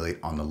emulate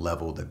on the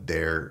level that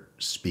they're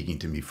speaking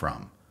to me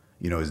from?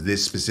 Is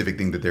this specific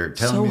thing that they're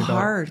telling me about? So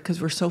hard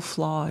because we're so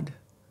flawed.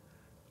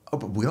 Oh,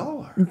 but we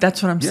all are.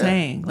 That's what I'm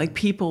saying. Like,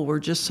 people were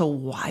just so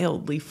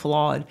wildly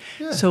flawed.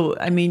 Yeah. So,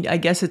 I mean, I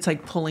guess it's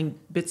like pulling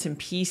bits and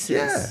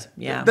pieces.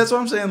 Yeah. That's what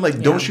I'm saying.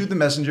 Like, don't shoot the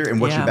messenger. And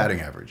what's your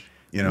batting average?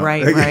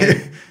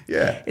 Right.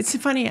 Yeah. It's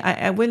funny.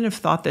 I wouldn't have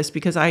thought this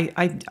because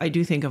I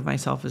do think of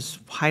myself as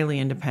highly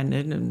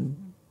independent,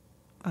 and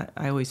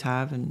I always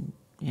have, and,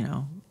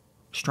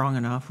 strong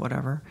enough,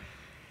 whatever.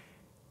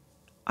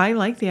 I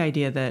like the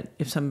idea that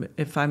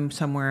if I'm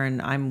somewhere and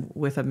I'm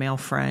with a male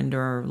friend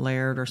or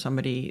laird or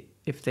somebody,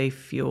 if they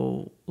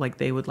feel like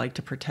they would like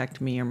to protect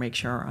me or make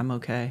sure I'm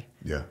okay.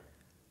 Yeah.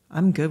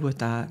 I'm good with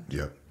that.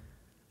 Yeah.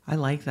 I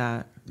like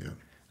that. Yeah.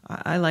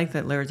 I like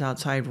that laird's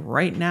outside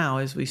right now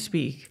as we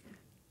speak,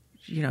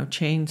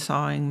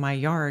 chainsawing my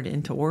yard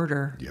into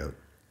order. Yeah.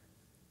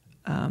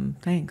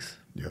 Thanks.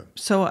 Yeah.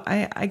 So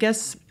I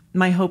guess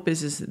my hope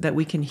is that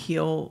we can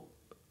heal,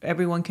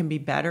 everyone can be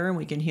better, and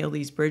we can heal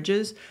these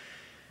bridges,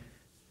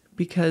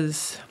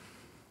 because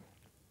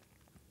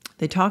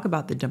they talk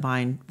about the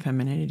divine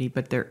femininity,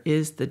 but there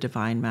is the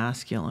divine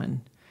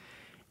masculine.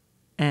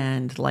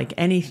 And like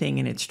anything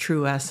in its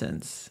true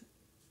essence,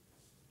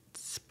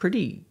 it's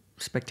pretty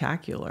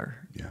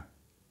spectacular. Yeah.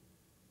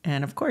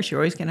 And of course,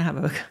 you're always going to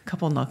have a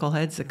couple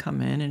knuckleheads that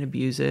come in and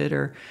abuse it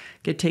or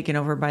get taken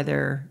over by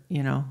their,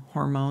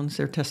 hormones,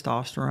 their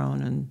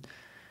testosterone and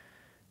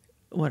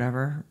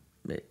whatever.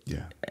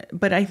 Yeah.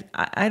 But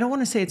I don't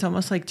want to say it's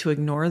almost like to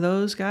ignore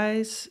those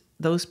guys,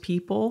 those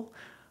people,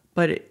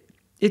 but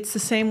it's the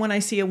same when I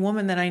see a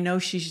woman that I know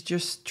she's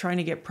just trying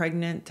to get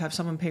pregnant to have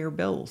someone pay her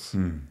bills.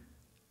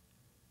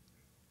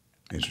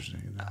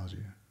 Interesting analogy.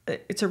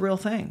 It's a real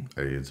thing.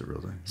 It's a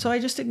real thing. So I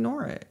just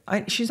ignore it.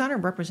 She's not a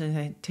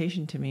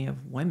representation to me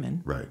of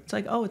women. Right. It's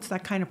like, oh, it's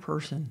that kind of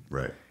person.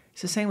 Right.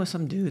 It's the same with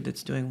some dude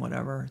that's doing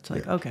whatever. It's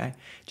like, okay,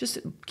 just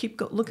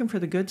keep looking for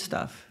the good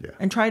stuff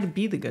and try to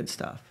be the good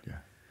stuff. Yeah.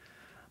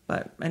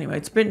 But anyway,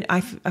 it's been,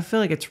 I feel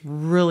like it's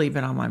really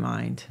been on my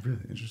mind.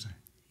 Really interesting.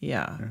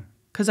 Yeah.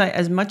 Because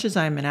as much as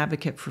I'm an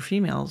advocate for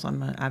females,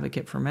 I'm an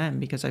advocate for men,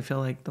 because I feel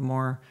like the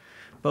more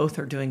both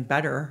are doing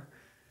better,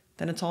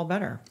 then it's all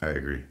better. I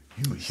agree.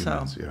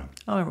 Humans, yeah.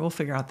 Oh, we'll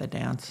figure out the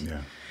dance. Yeah.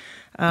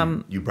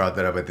 You brought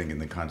that up, I think, in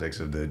the context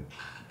of the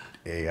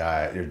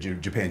AI, or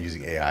Japan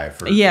using AI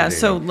for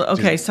so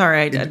okay,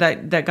 sorry,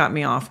 that got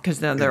me off, because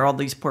there are all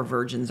these poor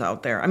virgins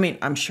out there. I mean,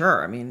 I'm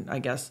sure. I mean, I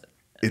guess.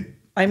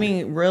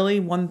 Really,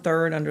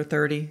 1/3 under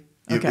 30.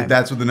 Okay,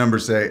 that's what the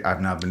numbers say.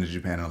 I've not been to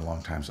Japan in a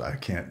long time, so I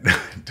can't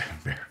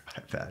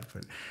verify that.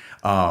 But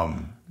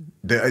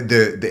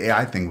the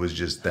AI thing was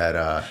just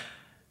that.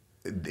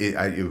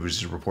 It was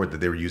just a report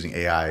that they were using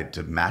AI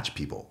to match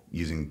people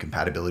using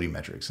compatibility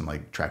metrics and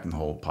like tracking the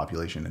whole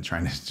population and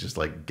trying to just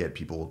like get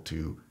people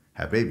to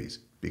have babies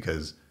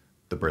because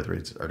the birth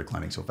rates are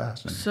declining so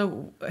fast.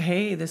 So,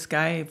 hey, this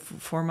guy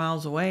 4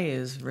 miles away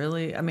is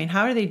really, I mean,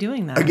 how are they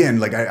doing that? Again,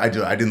 like I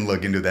didn't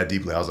look into that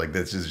deeply. I was like,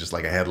 this is just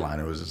like a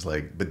headline. It was just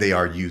like, but they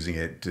are using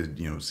it to,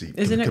 see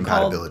Isn't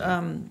compatibility. It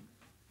called,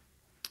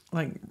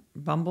 like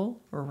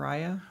Bumble or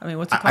Raya? I mean,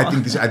 what's it called?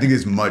 I think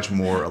it's much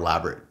more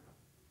elaborate.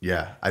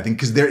 Yeah, I think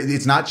because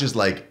it's not just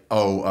like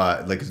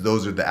like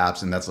those are the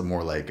apps, and that's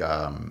more like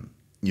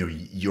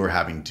you're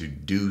having to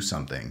do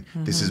something.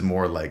 Mm-hmm. This is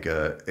more like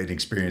an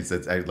experience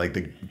that's like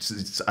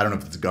I don't know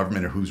if it's the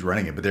government or who's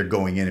running it, but they're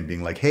going in and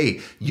being like, hey,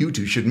 you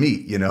two should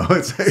meet.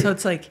 It's like, so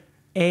it's like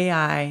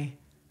AI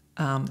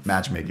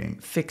matchmaking,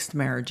 fixed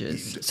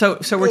marriages. So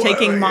we're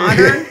taking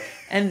modern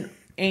and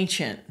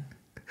ancient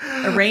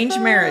arranged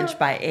marriage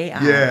by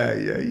AI.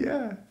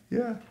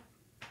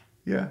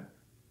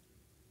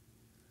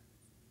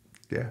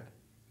 Yeah.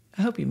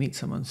 I hope you meet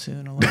someone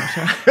soon,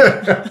 Elijah.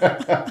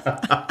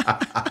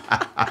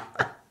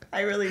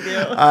 I really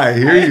do. I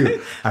hear you.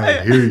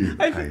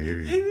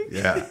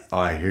 Yeah. Oh,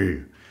 I hear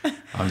you.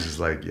 I'm just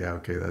like, yeah,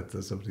 okay,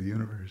 that's up to the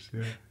universe.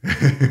 Yeah.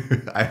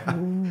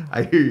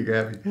 I hear you,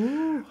 Gabby.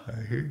 Ooh.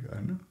 I hear you.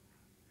 I know.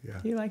 Yeah.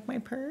 Do you like my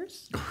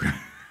purse?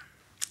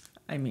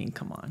 I mean,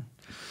 come on.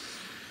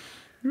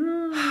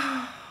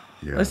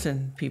 Yeah.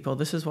 Listen, people,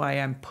 this is why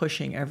I'm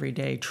pushing every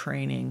day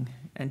training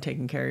and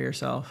taking care of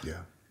yourself.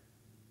 Yeah.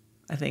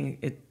 I think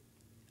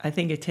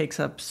it takes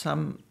up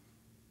some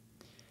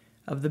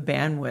of the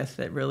bandwidth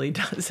that really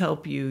does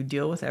help you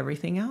deal with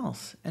everything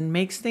else and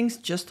makes things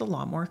just a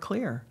lot more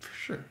clear. For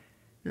sure.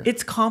 Yeah.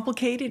 It's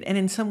complicated, and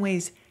in some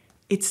ways,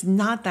 it's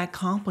not that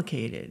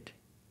complicated.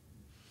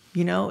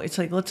 It's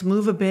like, let's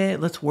move a bit,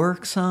 let's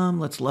work some,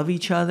 let's love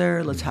each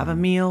other, let's have a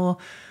meal,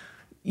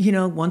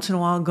 once in a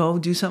while go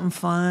do something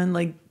fun.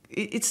 Like,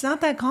 it's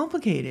not that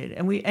complicated,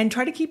 and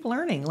try to keep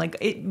learning. Like,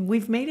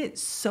 we've made it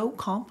so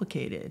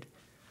complicated.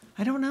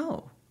 I don't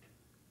know.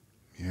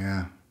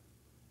 Yeah.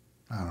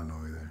 I don't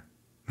know either.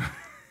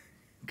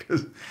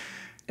 Because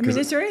I mean,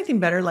 is there anything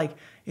better, like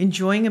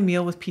enjoying a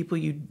meal with people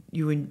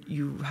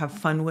you have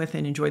fun with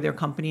and enjoy their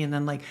company, and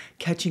then like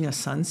catching a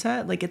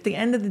sunset? Like at the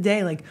end of the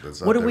day, like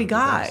what do we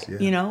got? Yeah.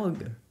 You know?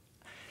 Yeah.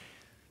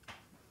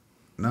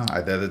 No,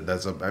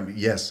 I mean,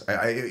 yes.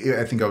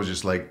 I think I was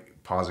just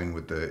like pausing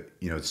with the,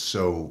 it's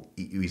so,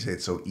 we say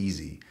it's so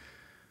easy.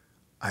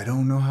 I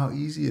don't know how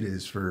easy it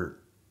is for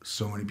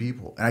so many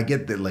people. And I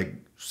get that like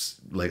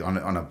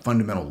on a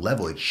fundamental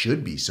level, it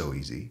should be so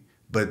easy,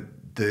 but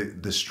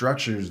the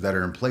structures that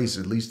are in place,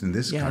 at least in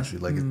this country,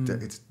 like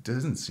it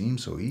doesn't seem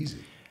so easy.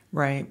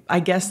 Right. I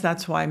guess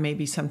that's why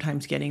maybe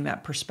sometimes getting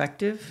that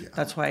perspective, Yeah.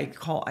 that's why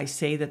I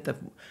say that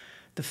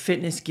the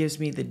fitness gives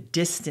me the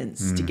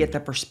distance to get the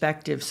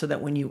perspective, so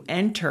that when you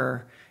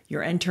enter,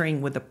 you're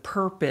entering with a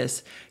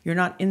purpose. You're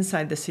not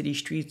inside the city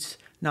streets,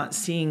 not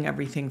seeing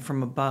everything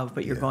from above,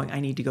 but you're going, I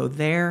need to go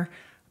there.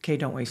 Okay,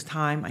 don't waste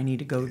time. I need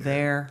to go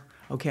there.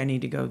 Okay, I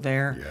need to go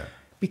there. Yeah.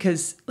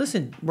 Because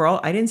listen,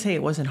 I didn't say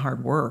it wasn't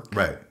hard work.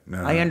 Right.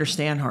 No, I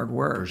understand hard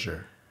work. For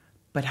sure.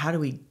 But how do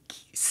we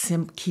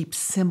keep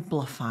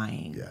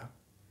simplifying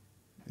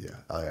Yeah.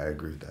 I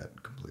agree with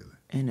that completely.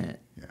 in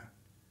it? Yeah.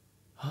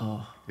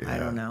 Oh, Yeah. I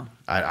don't know.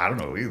 I don't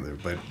know either,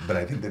 but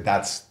I think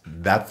that's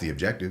the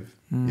objective,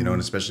 and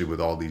especially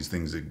with all these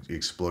things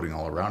exploding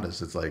all around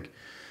us, it's like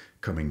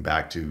coming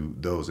back to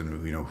those, and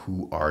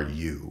who are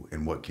you,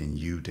 and what can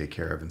you take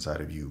care of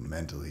inside of you,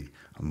 mentally,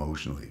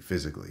 emotionally,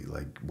 physically?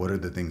 Like, what are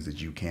the things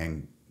that you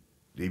can,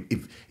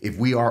 if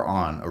we are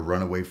on a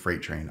runaway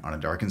freight train on a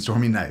dark and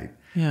stormy night,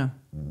 Yeah.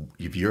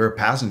 if you're a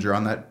passenger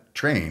on that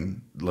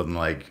train,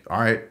 like, all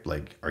right,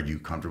 like, are you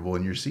comfortable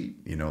in your seat?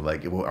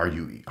 Like, are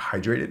you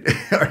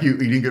hydrated? Are you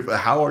eating good?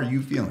 How are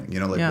you feeling?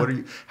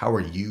 How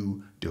are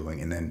you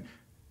doing? And then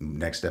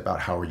next step out,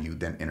 how are you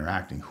then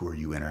interacting? Who are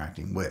you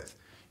interacting with?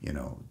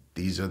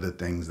 These are the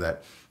things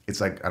that,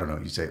 it's like, I don't know,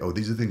 you say, oh,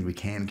 these are the things we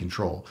can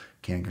control.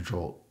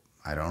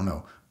 I don't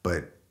know.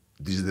 But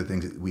these are the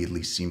things that we at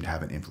least seem to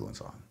have an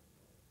influence on.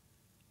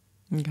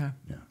 Okay.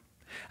 Yeah.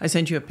 I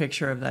sent you a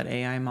picture of that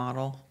AI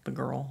model, the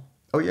girl.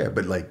 Oh, yeah.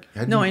 But like,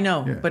 I know,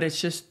 yeah. but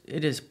it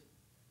is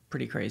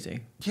pretty crazy.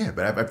 Yeah,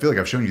 but I feel like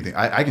I've shown you things.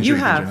 I can show you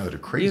things that are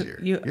crazier.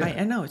 Yeah.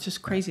 I know, it's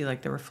just crazy.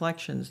 Like the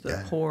reflections,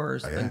 the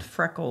pores, the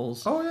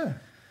freckles. Oh, yeah.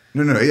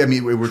 No. I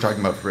mean, we're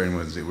talking about, for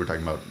anyone, we're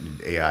talking about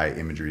AI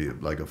imagery,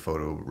 like a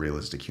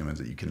photorealistic humans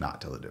that you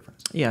cannot tell the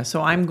difference. Yeah,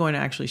 so I'm going to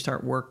actually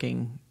start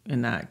working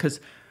in that,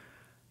 because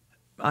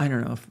I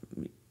don't know if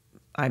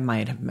I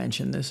might have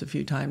mentioned this a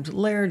few times.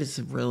 Laird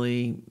is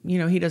really,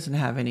 he doesn't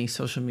have any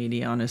social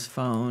media on his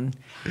phone.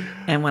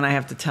 And when I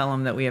have to tell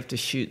him that we have to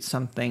shoot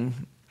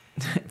something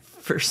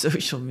for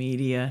social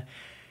media,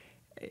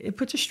 it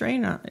puts a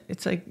strain on it.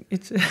 It's like,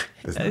 That's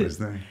not his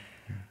thing.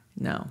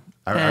 No.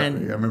 I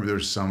remember there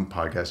was some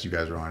podcast you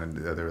guys were on, and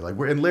they were like,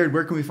 Laird,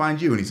 where can we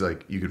find you? And he's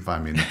like, you can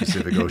find me in the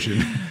Pacific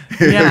Ocean.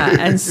 Yeah.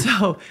 And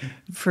so,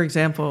 for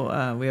example,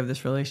 we have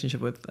this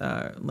relationship with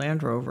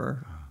Land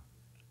Rover.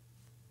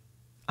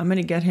 I'm going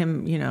to get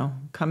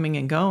him, coming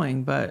and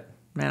going, but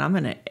man, I'm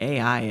going to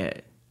AI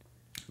it.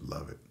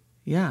 Love it.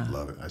 Yeah.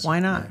 Love it. Why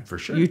not? Yeah, for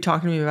sure. You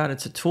talking to me about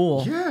it's a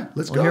tool. Yeah,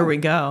 let's Well, go. Here we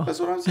go. That's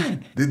what I'm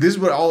saying. This is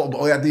what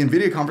at the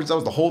NVIDIA conference, that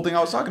was the whole thing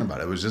I was talking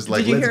about. It was just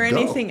like, Did you let's hear go.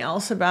 anything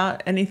else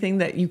about anything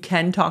that you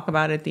can talk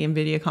about at the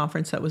NVIDIA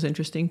conference that was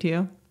interesting to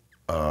you?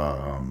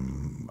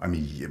 I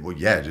mean,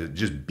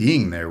 just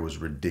being there was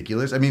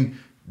ridiculous. I mean,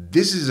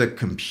 this is a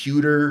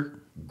computer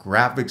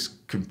graphics,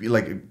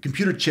 like a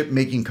computer chip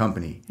making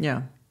company.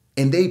 Yeah.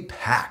 And they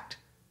packed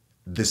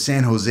the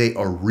San Jose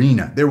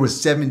arena. There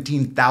was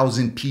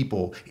 17,000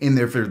 people in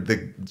there for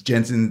the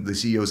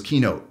CEO's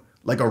keynote,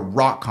 like a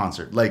rock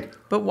concert.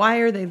 But why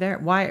are they there?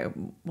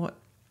 What?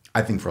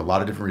 I think for a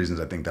lot of different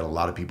reasons. I think that a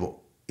lot of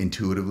people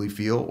intuitively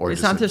feel, or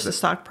It's not just a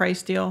stock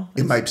price deal?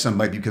 Some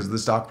might be because of the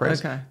stock price.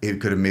 Okay.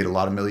 It could have made a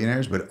lot of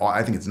millionaires, but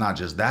I think it's not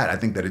just that. I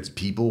think that it's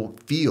people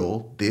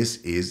feel this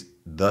is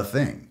the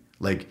thing.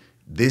 Like,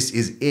 this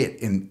is it,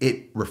 and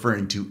it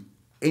referring to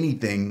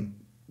anything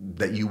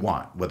that you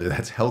want, whether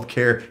that's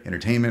healthcare,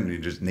 entertainment, you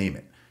just name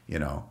it.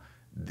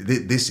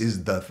 This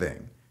is the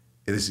thing.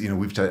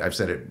 I've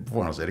said it before,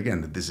 and I'll say it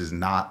again, that this is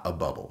not a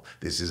bubble.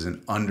 This is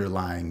an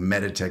underlying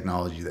meta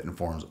technology that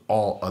informs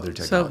all other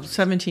technologies. So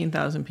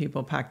 17,000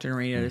 people packed an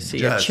arena to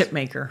see a chip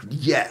maker.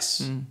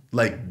 Yes.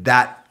 Like,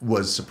 that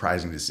was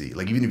surprising to see.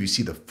 Like, even if you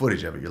see the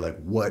footage of it, you're like,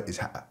 what?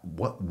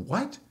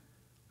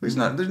 There's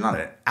not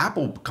an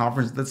Apple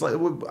conference that's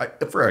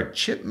like, for a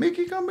chip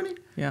making company?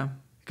 Yeah.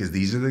 Because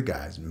these are the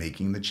guys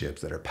making the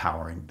chips that are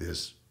powering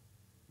this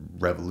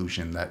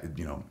revolution that,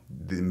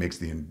 that makes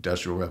the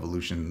Industrial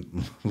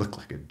Revolution look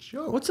like a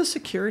joke. What's the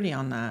security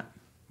on that?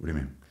 What do you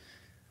mean?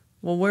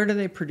 Well, where do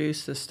they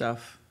produce this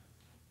stuff?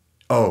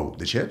 Oh,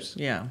 the chips?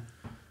 Yeah.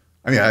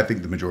 I mean, I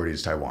think the majority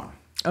is Taiwan.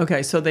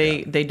 Okay, so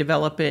they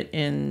develop it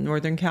in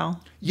Northern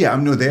Cal? Yeah,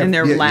 no, they have in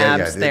their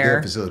labs they there.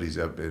 have facilities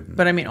up.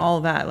 But I mean,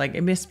 all that, like,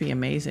 it must be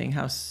amazing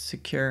how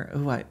secure.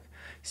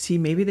 See,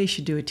 maybe they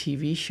should do a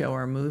TV show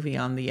or a movie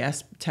on the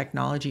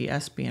technology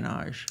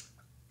espionage.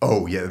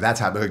 Oh, yeah, that's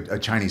happened. A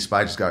Chinese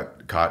spy just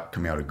got caught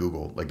coming out of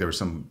Google. Like, there was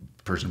some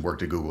person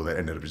worked at Google that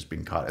ended up just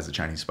being caught as a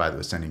Chinese spy that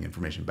was sending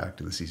information back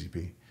to the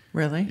CCP.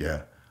 Really?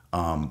 Yeah.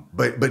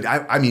 But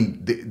I mean,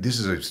 this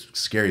is a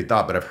scary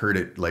thought, but I've heard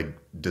it like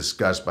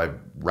discussed by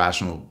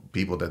rational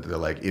people that they're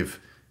like, if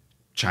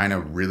China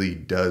really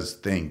does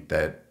think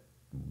that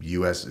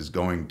U.S. is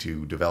going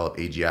to develop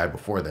AGI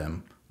before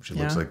them, which it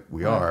looks like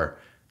we are,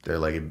 they're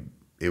like,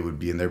 it would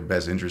be in their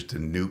best interest to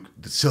nuke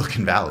the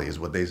Silicon Valley, is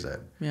what they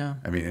said. Yeah.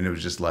 I mean, and it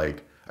was just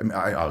like, I mean,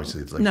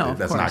 obviously it's like, No,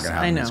 that's not going to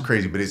happen. It's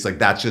crazy, but it's like,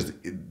 that's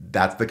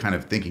the kind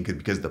of thinking,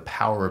 because the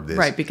power of this.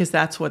 Right, because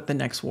that's what the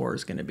next war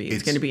is going to be.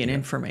 It's going to be an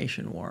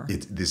information war.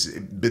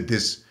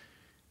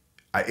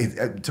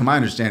 To my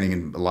understanding,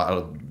 and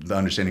the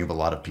understanding of a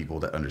lot of people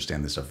that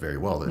understand this stuff very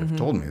well, that have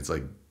told me, it's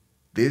like,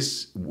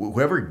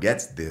 whoever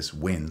gets this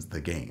wins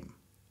the game.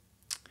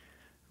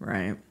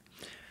 Right.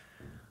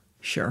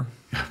 Sure.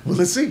 Well,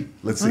 let's see.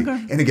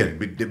 Okay. And again,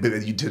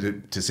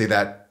 to say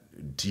that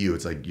to you,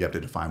 it's like you have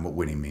to define what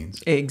winning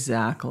means.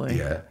 Exactly.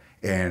 Yeah.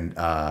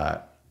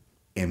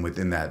 And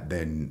within that,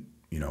 then,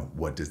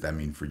 what does that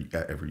mean for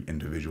every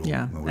individual?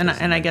 Yeah.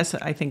 And I guess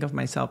I think of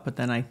myself, but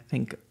then I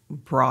think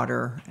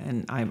broader,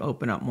 and I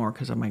open up more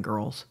because of my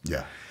girls.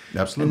 Yeah,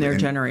 absolutely. And their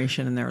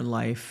generation and their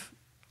life.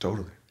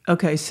 Totally.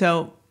 Okay.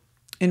 So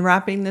in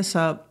wrapping this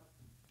up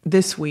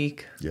this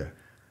week. Yeah.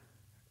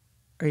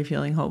 Are you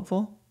feeling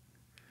hopeful?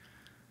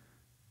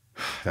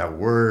 That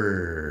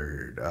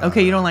word.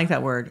 Okay, you don't like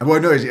that word. Well,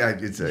 no, it's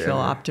you feel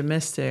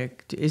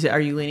optimistic.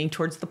 Are you leaning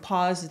towards the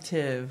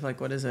positive?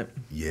 Like, what is it?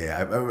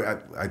 Yeah,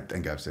 I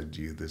think I've said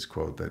to you this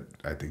quote that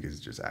I think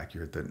is just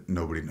accurate, that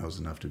nobody knows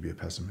enough to be a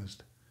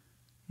pessimist.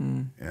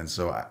 And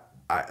so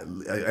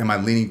am I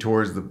leaning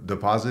towards the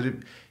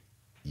positive?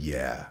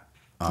 Yeah.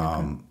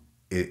 Okay.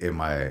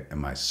 Am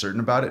I certain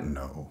about it?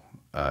 No.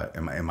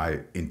 Am I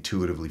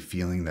intuitively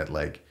feeling that,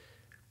 like,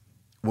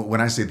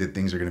 when I say that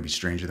things are going to be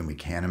stranger than we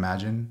can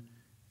imagine,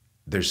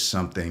 there's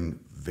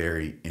something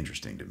very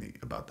interesting to me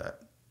about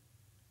that.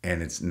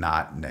 And it's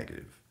not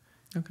negative.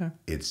 Okay.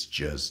 It's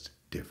just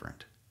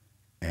different.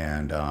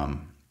 And I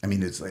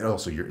mean, it's like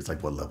also it's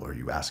like, what level are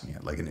you asking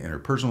at? Like an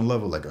interpersonal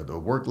level, like a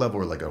work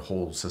level, or like a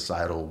whole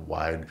societal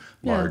wide,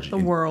 large, the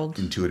world,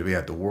 intuitive. Yeah,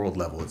 at the world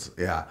level, it's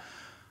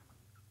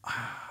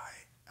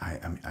I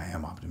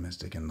am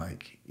optimistic, and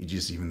like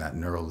just even that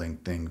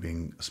Neuralink thing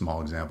being a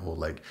small example.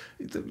 Like,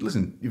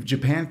 listen, if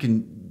Japan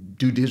can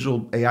do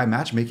digital AI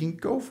matchmaking,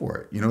 go for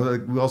it.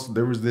 Like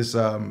there was this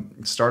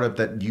startup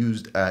that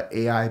used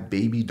AI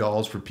baby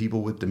dolls for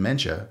people with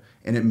dementia,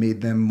 and it made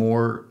them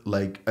more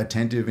like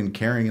attentive and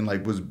caring, and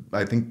like was,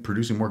 I think,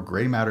 producing more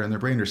gray matter in their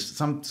brain or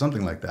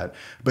something like that.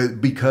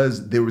 But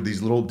because there were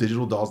these little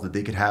digital dolls that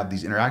they could have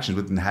these interactions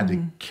with and had to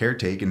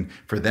caretake, and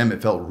for them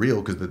it felt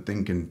real because the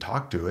thing can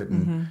talk to it,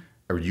 and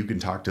or you can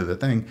talk to the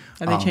thing.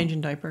 Are they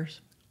changing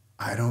diapers?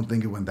 I don't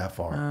think it went that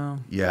far. Oh.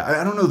 Yeah,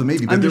 I don't know.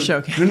 Maybe. But I'm just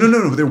joking.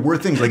 No. There were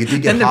things like it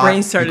did get then hot. The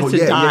brain started to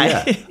die.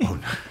 Yeah. Oh,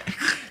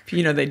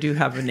 no. They do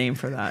have a name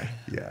for that.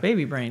 Yeah.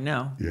 Baby brain.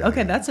 No. Yeah.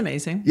 Okay, that's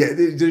amazing. Yeah,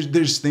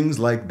 there's things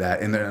like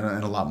that, and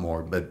a lot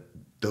more. But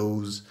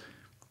those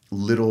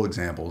little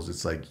examples,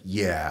 it's like,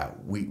 yeah,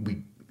 we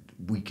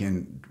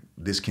can.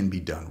 This can be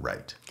done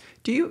right.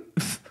 Do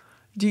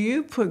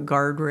you put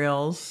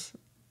guardrails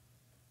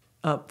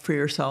up for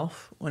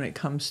yourself when it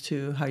comes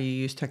to how you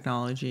use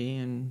technology,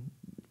 and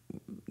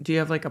do you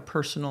have like a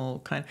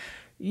personal kind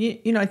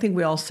I think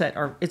we all set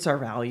our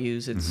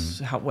values,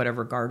 it's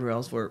whatever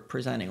guardrails we're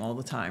presenting all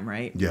the time,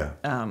 right? Yeah.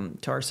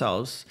 To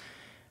ourselves.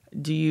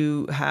 Have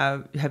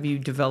you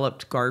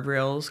developed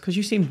guardrails? Because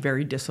you seem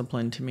very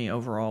disciplined to me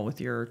overall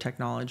with your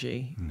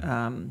technology.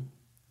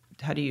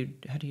 How do you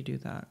do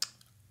that?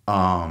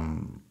 I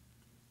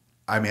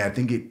mean, I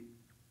think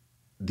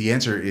the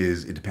answer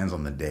is it depends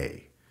on the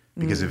day.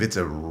 Because if it's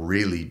a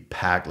really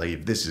packed, like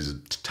if this is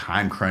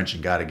time crunch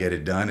and got to get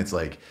it done, it's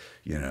like,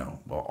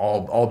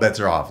 all bets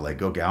are off.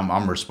 Like, okay,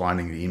 I'm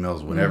responding to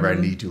emails whenever I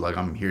need to. Like,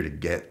 I'm here to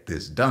get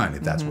this done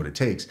if that's what it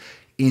takes.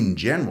 In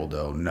general,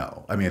 though,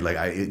 no. I mean, like,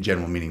 in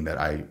general meaning that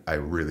I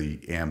really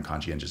am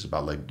conscientious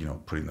about, like,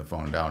 putting the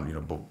phone down,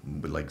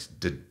 but like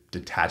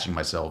detaching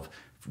myself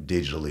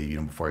digitally,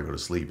 before I go to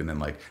sleep, and then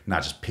like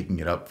not just picking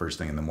it up first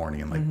thing in the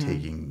morning, and like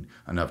taking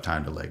enough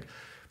time to like,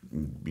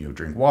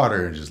 drink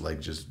water and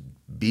just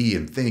be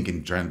and think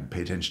and try and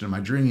pay attention to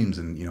my dreams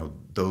and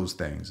those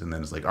things. And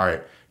then it's like, all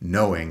right,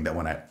 knowing that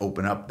when I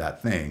open up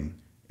that thing,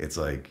 it's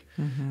like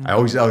I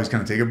always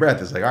kind of take a breath.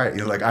 It's like, all right,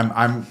 like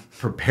I'm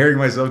preparing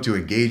myself to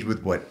engage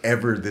with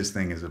whatever this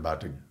thing is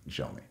about to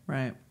show me.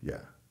 Right.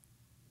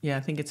 Yeah. I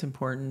think it's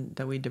important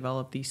that we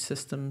develop these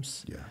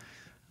systems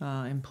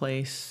in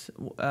place.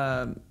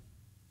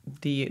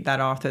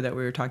 That author that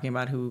we were talking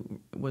about who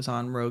was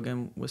on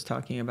Rogan was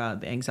talking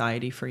about the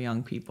anxiety for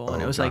young people,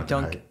 and it was like,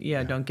 don't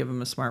give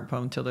them a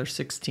smartphone until they're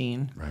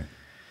 16. Right.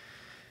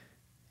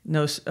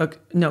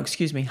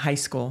 High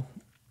school.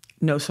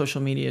 No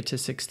social media to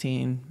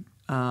 16.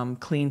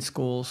 Clean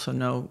schools, so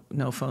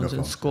no phones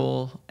in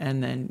school,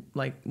 and then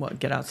like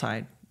get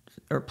outside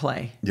or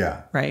play.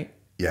 Yeah. Right.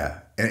 Yeah,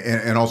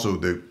 and also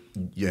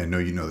I know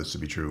you know this to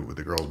be true with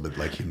the girls, but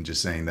like him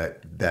just saying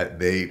that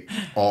they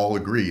all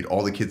agreed,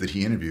 all the kids that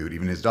he interviewed,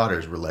 even his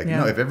daughters were like,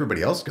 no, if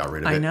everybody else got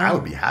rid of it, I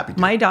would be happy to.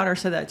 My daughter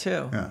said that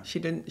too. Yeah.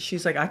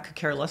 She's like, I could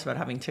care less about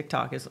having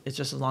TikTok. It's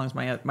just as long as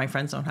my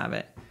friends don't have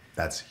it.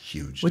 That's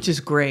huge. Which is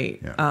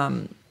great.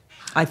 Yeah.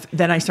 I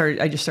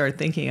just started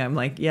thinking, I'm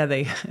like, yeah,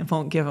 they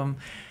won't give them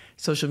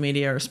social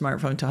media or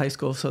smartphone to high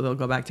school, so they'll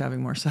go back to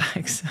having more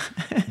sex.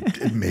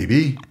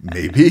 Maybe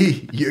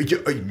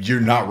you're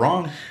not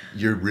wrong.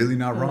 You're really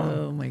not wrong.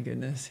 Oh my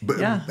goodness! But,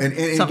 yeah,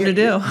 and something to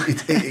do.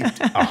 It's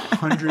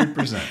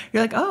 100%.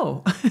 You're like,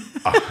 oh,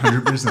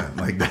 100%.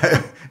 Like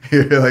that.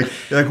 You're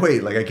like,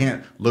 wait, like I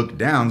can't look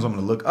down, so I'm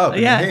gonna look up.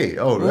 And Yeah. Hey,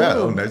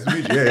 nice to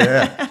meet you.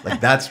 Yeah. Like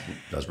that's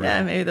right.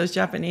 Yeah, maybe those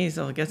Japanese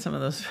will get some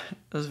of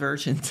those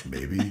versions.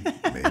 Maybe.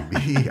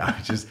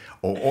 I just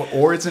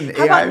or it's an AI.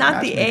 How about not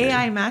matchmaker. the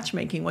AI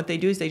matchmaking? What they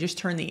do is they just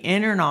turn the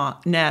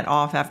internet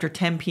off after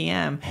 10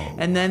 p.m.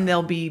 And then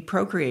they'll be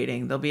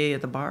procreating. They'll be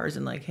at the bars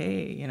and like,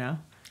 hey, you know.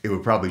 It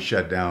would probably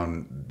shut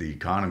down the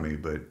economy,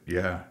 but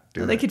yeah.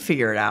 They could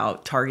figure it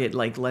out. Target,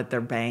 like, let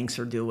their banks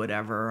or do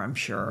whatever, I'm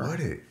sure. What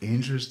an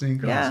interesting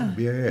concept.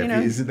 Yeah.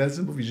 Is it that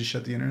simple if you just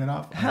shut the internet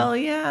off? Hell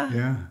yeah.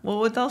 Yeah. Well,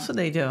 what else would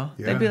they do?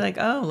 Yeah. They'd be like,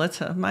 oh,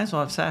 might as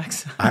well have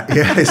sex.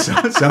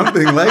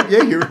 Something like,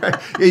 yeah, you're right.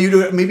 Yeah, you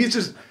do it. Maybe it's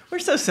just. We're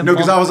so simple. No,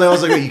 because I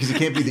was like, wait, because it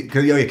can't be,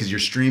 because you're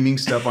streaming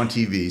stuff on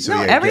TV. So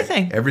no, yeah,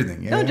 everything.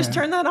 Everything. Yeah. No, just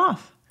turn that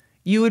off.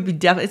 You would be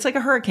definitely, it's like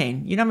a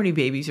hurricane. You know how many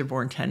babies are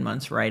born 10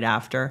 months right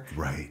after?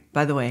 Right.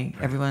 By the way,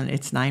 everyone,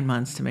 it's 9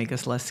 months to make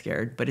us less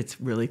scared, but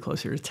it's really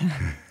closer to 10,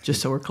 just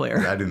so we're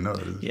clear. I didn't know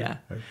that. Yeah.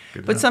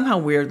 Good But know. somehow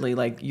weirdly,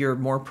 like you're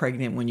more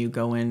pregnant when you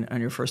go in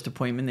on your first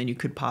appointment than you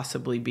could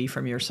possibly be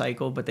from your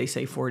cycle, but they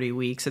say 40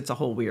 weeks. It's a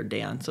whole weird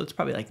dance. So it's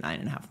probably like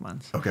 9.5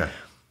 months. Okay.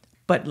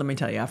 But let me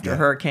tell you, after a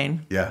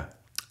hurricane, Yeah.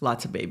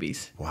 lots of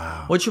babies.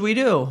 Wow. What should we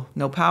do?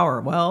 No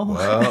power. Well,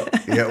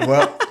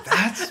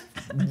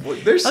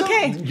 There's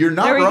okay. You're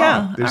not there we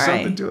wrong. Go. There's All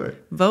something right. to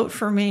it. Vote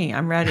for me.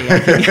 I'm ready.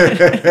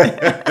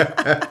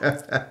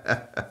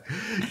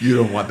 You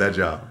don't want that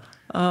job.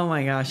 Oh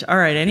my gosh. All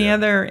right. Any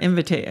other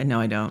invitation? No,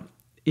 I don't.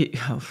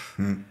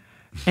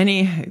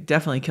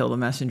 Definitely kill the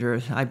messenger.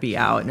 I'd be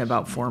out in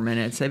about 4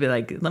 minutes. They'd be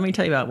like, let me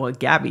tell you about what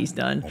Gabby's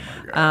done. Oh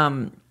my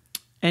God.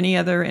 Any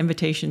other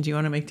invitations you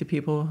want to make to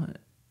people?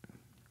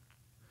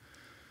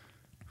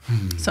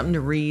 Something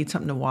to read,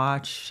 something to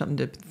watch, something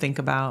to think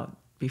about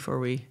before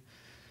we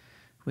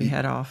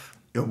head off.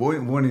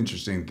 One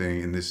interesting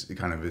thing, and this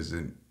kind of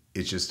isn't,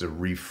 it's just a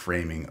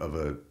reframing of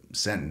a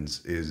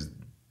sentence, is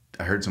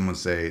I heard someone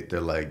say, they're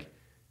like,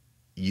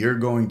 you're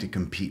going to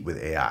compete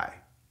with AI,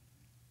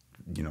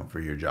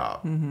 for your job.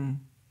 Mm-hmm.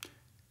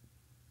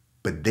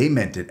 But they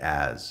meant it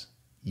as,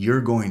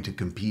 you're going to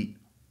compete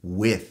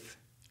with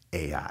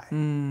AI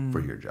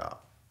for your job.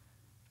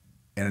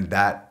 And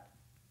that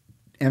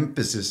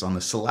emphasis on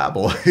the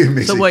syllable, it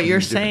makes so a what huge you're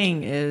difference.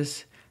 saying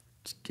is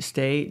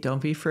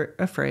don't be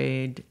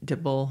afraid,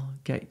 dibble,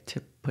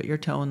 put your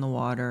toe in the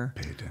water.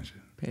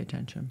 Pay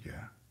attention.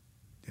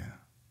 Yeah.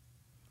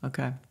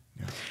 Okay.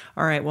 Yeah.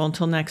 All right. Well,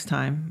 until next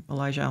time,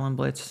 Elijah Allen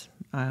Blitz,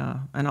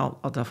 and I'll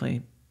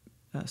definitely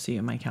see you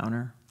at my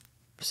counter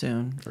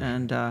soon.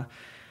 And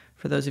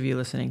for those of you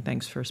listening,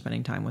 thanks for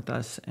spending time with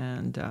us.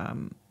 And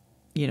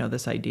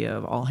this idea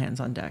of all hands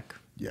on deck.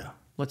 Yeah.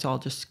 Let's all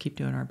just keep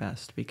doing our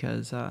best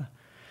because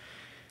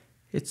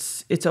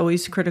it's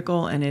always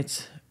critical, and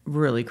it's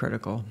really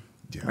critical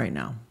right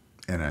now.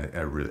 And I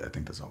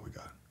think that's all we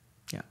got.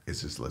 Yeah.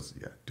 It's just let's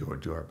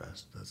do our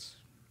best. Let's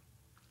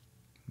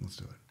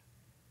do it.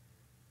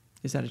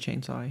 Is that a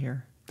chainsaw I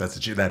hear? That is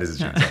a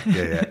chainsaw.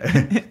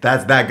 Yeah.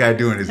 That's that guy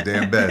doing his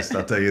damn best.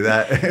 I'll tell you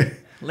that.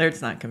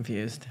 Laird's not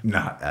confused.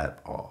 Not at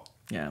all.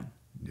 Yeah.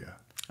 Yeah.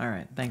 All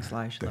right. Thanks,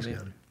 Lige. Thanks, Love you.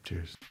 Gabby.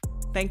 Cheers.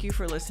 Thank you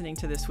for listening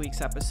to this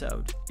week's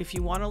episode. If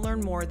you want to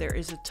learn more, there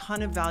is a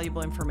ton of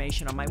valuable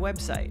information on my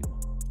website.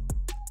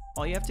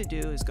 All you have to do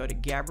is go to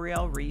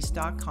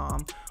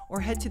GabrielleReece.com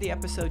or head to the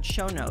episode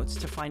show notes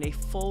to find a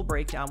full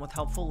breakdown with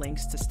helpful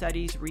links to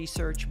studies,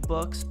 research,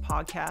 books,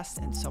 podcasts,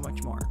 and so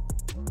much more.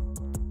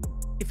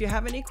 If you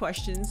have any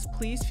questions,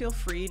 please feel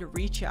free to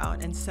reach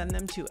out and send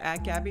them to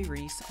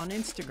 @GabbyReece on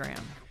Instagram.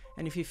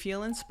 And if you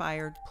feel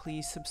inspired,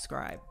 please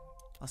subscribe.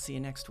 I'll see you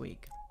next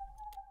week.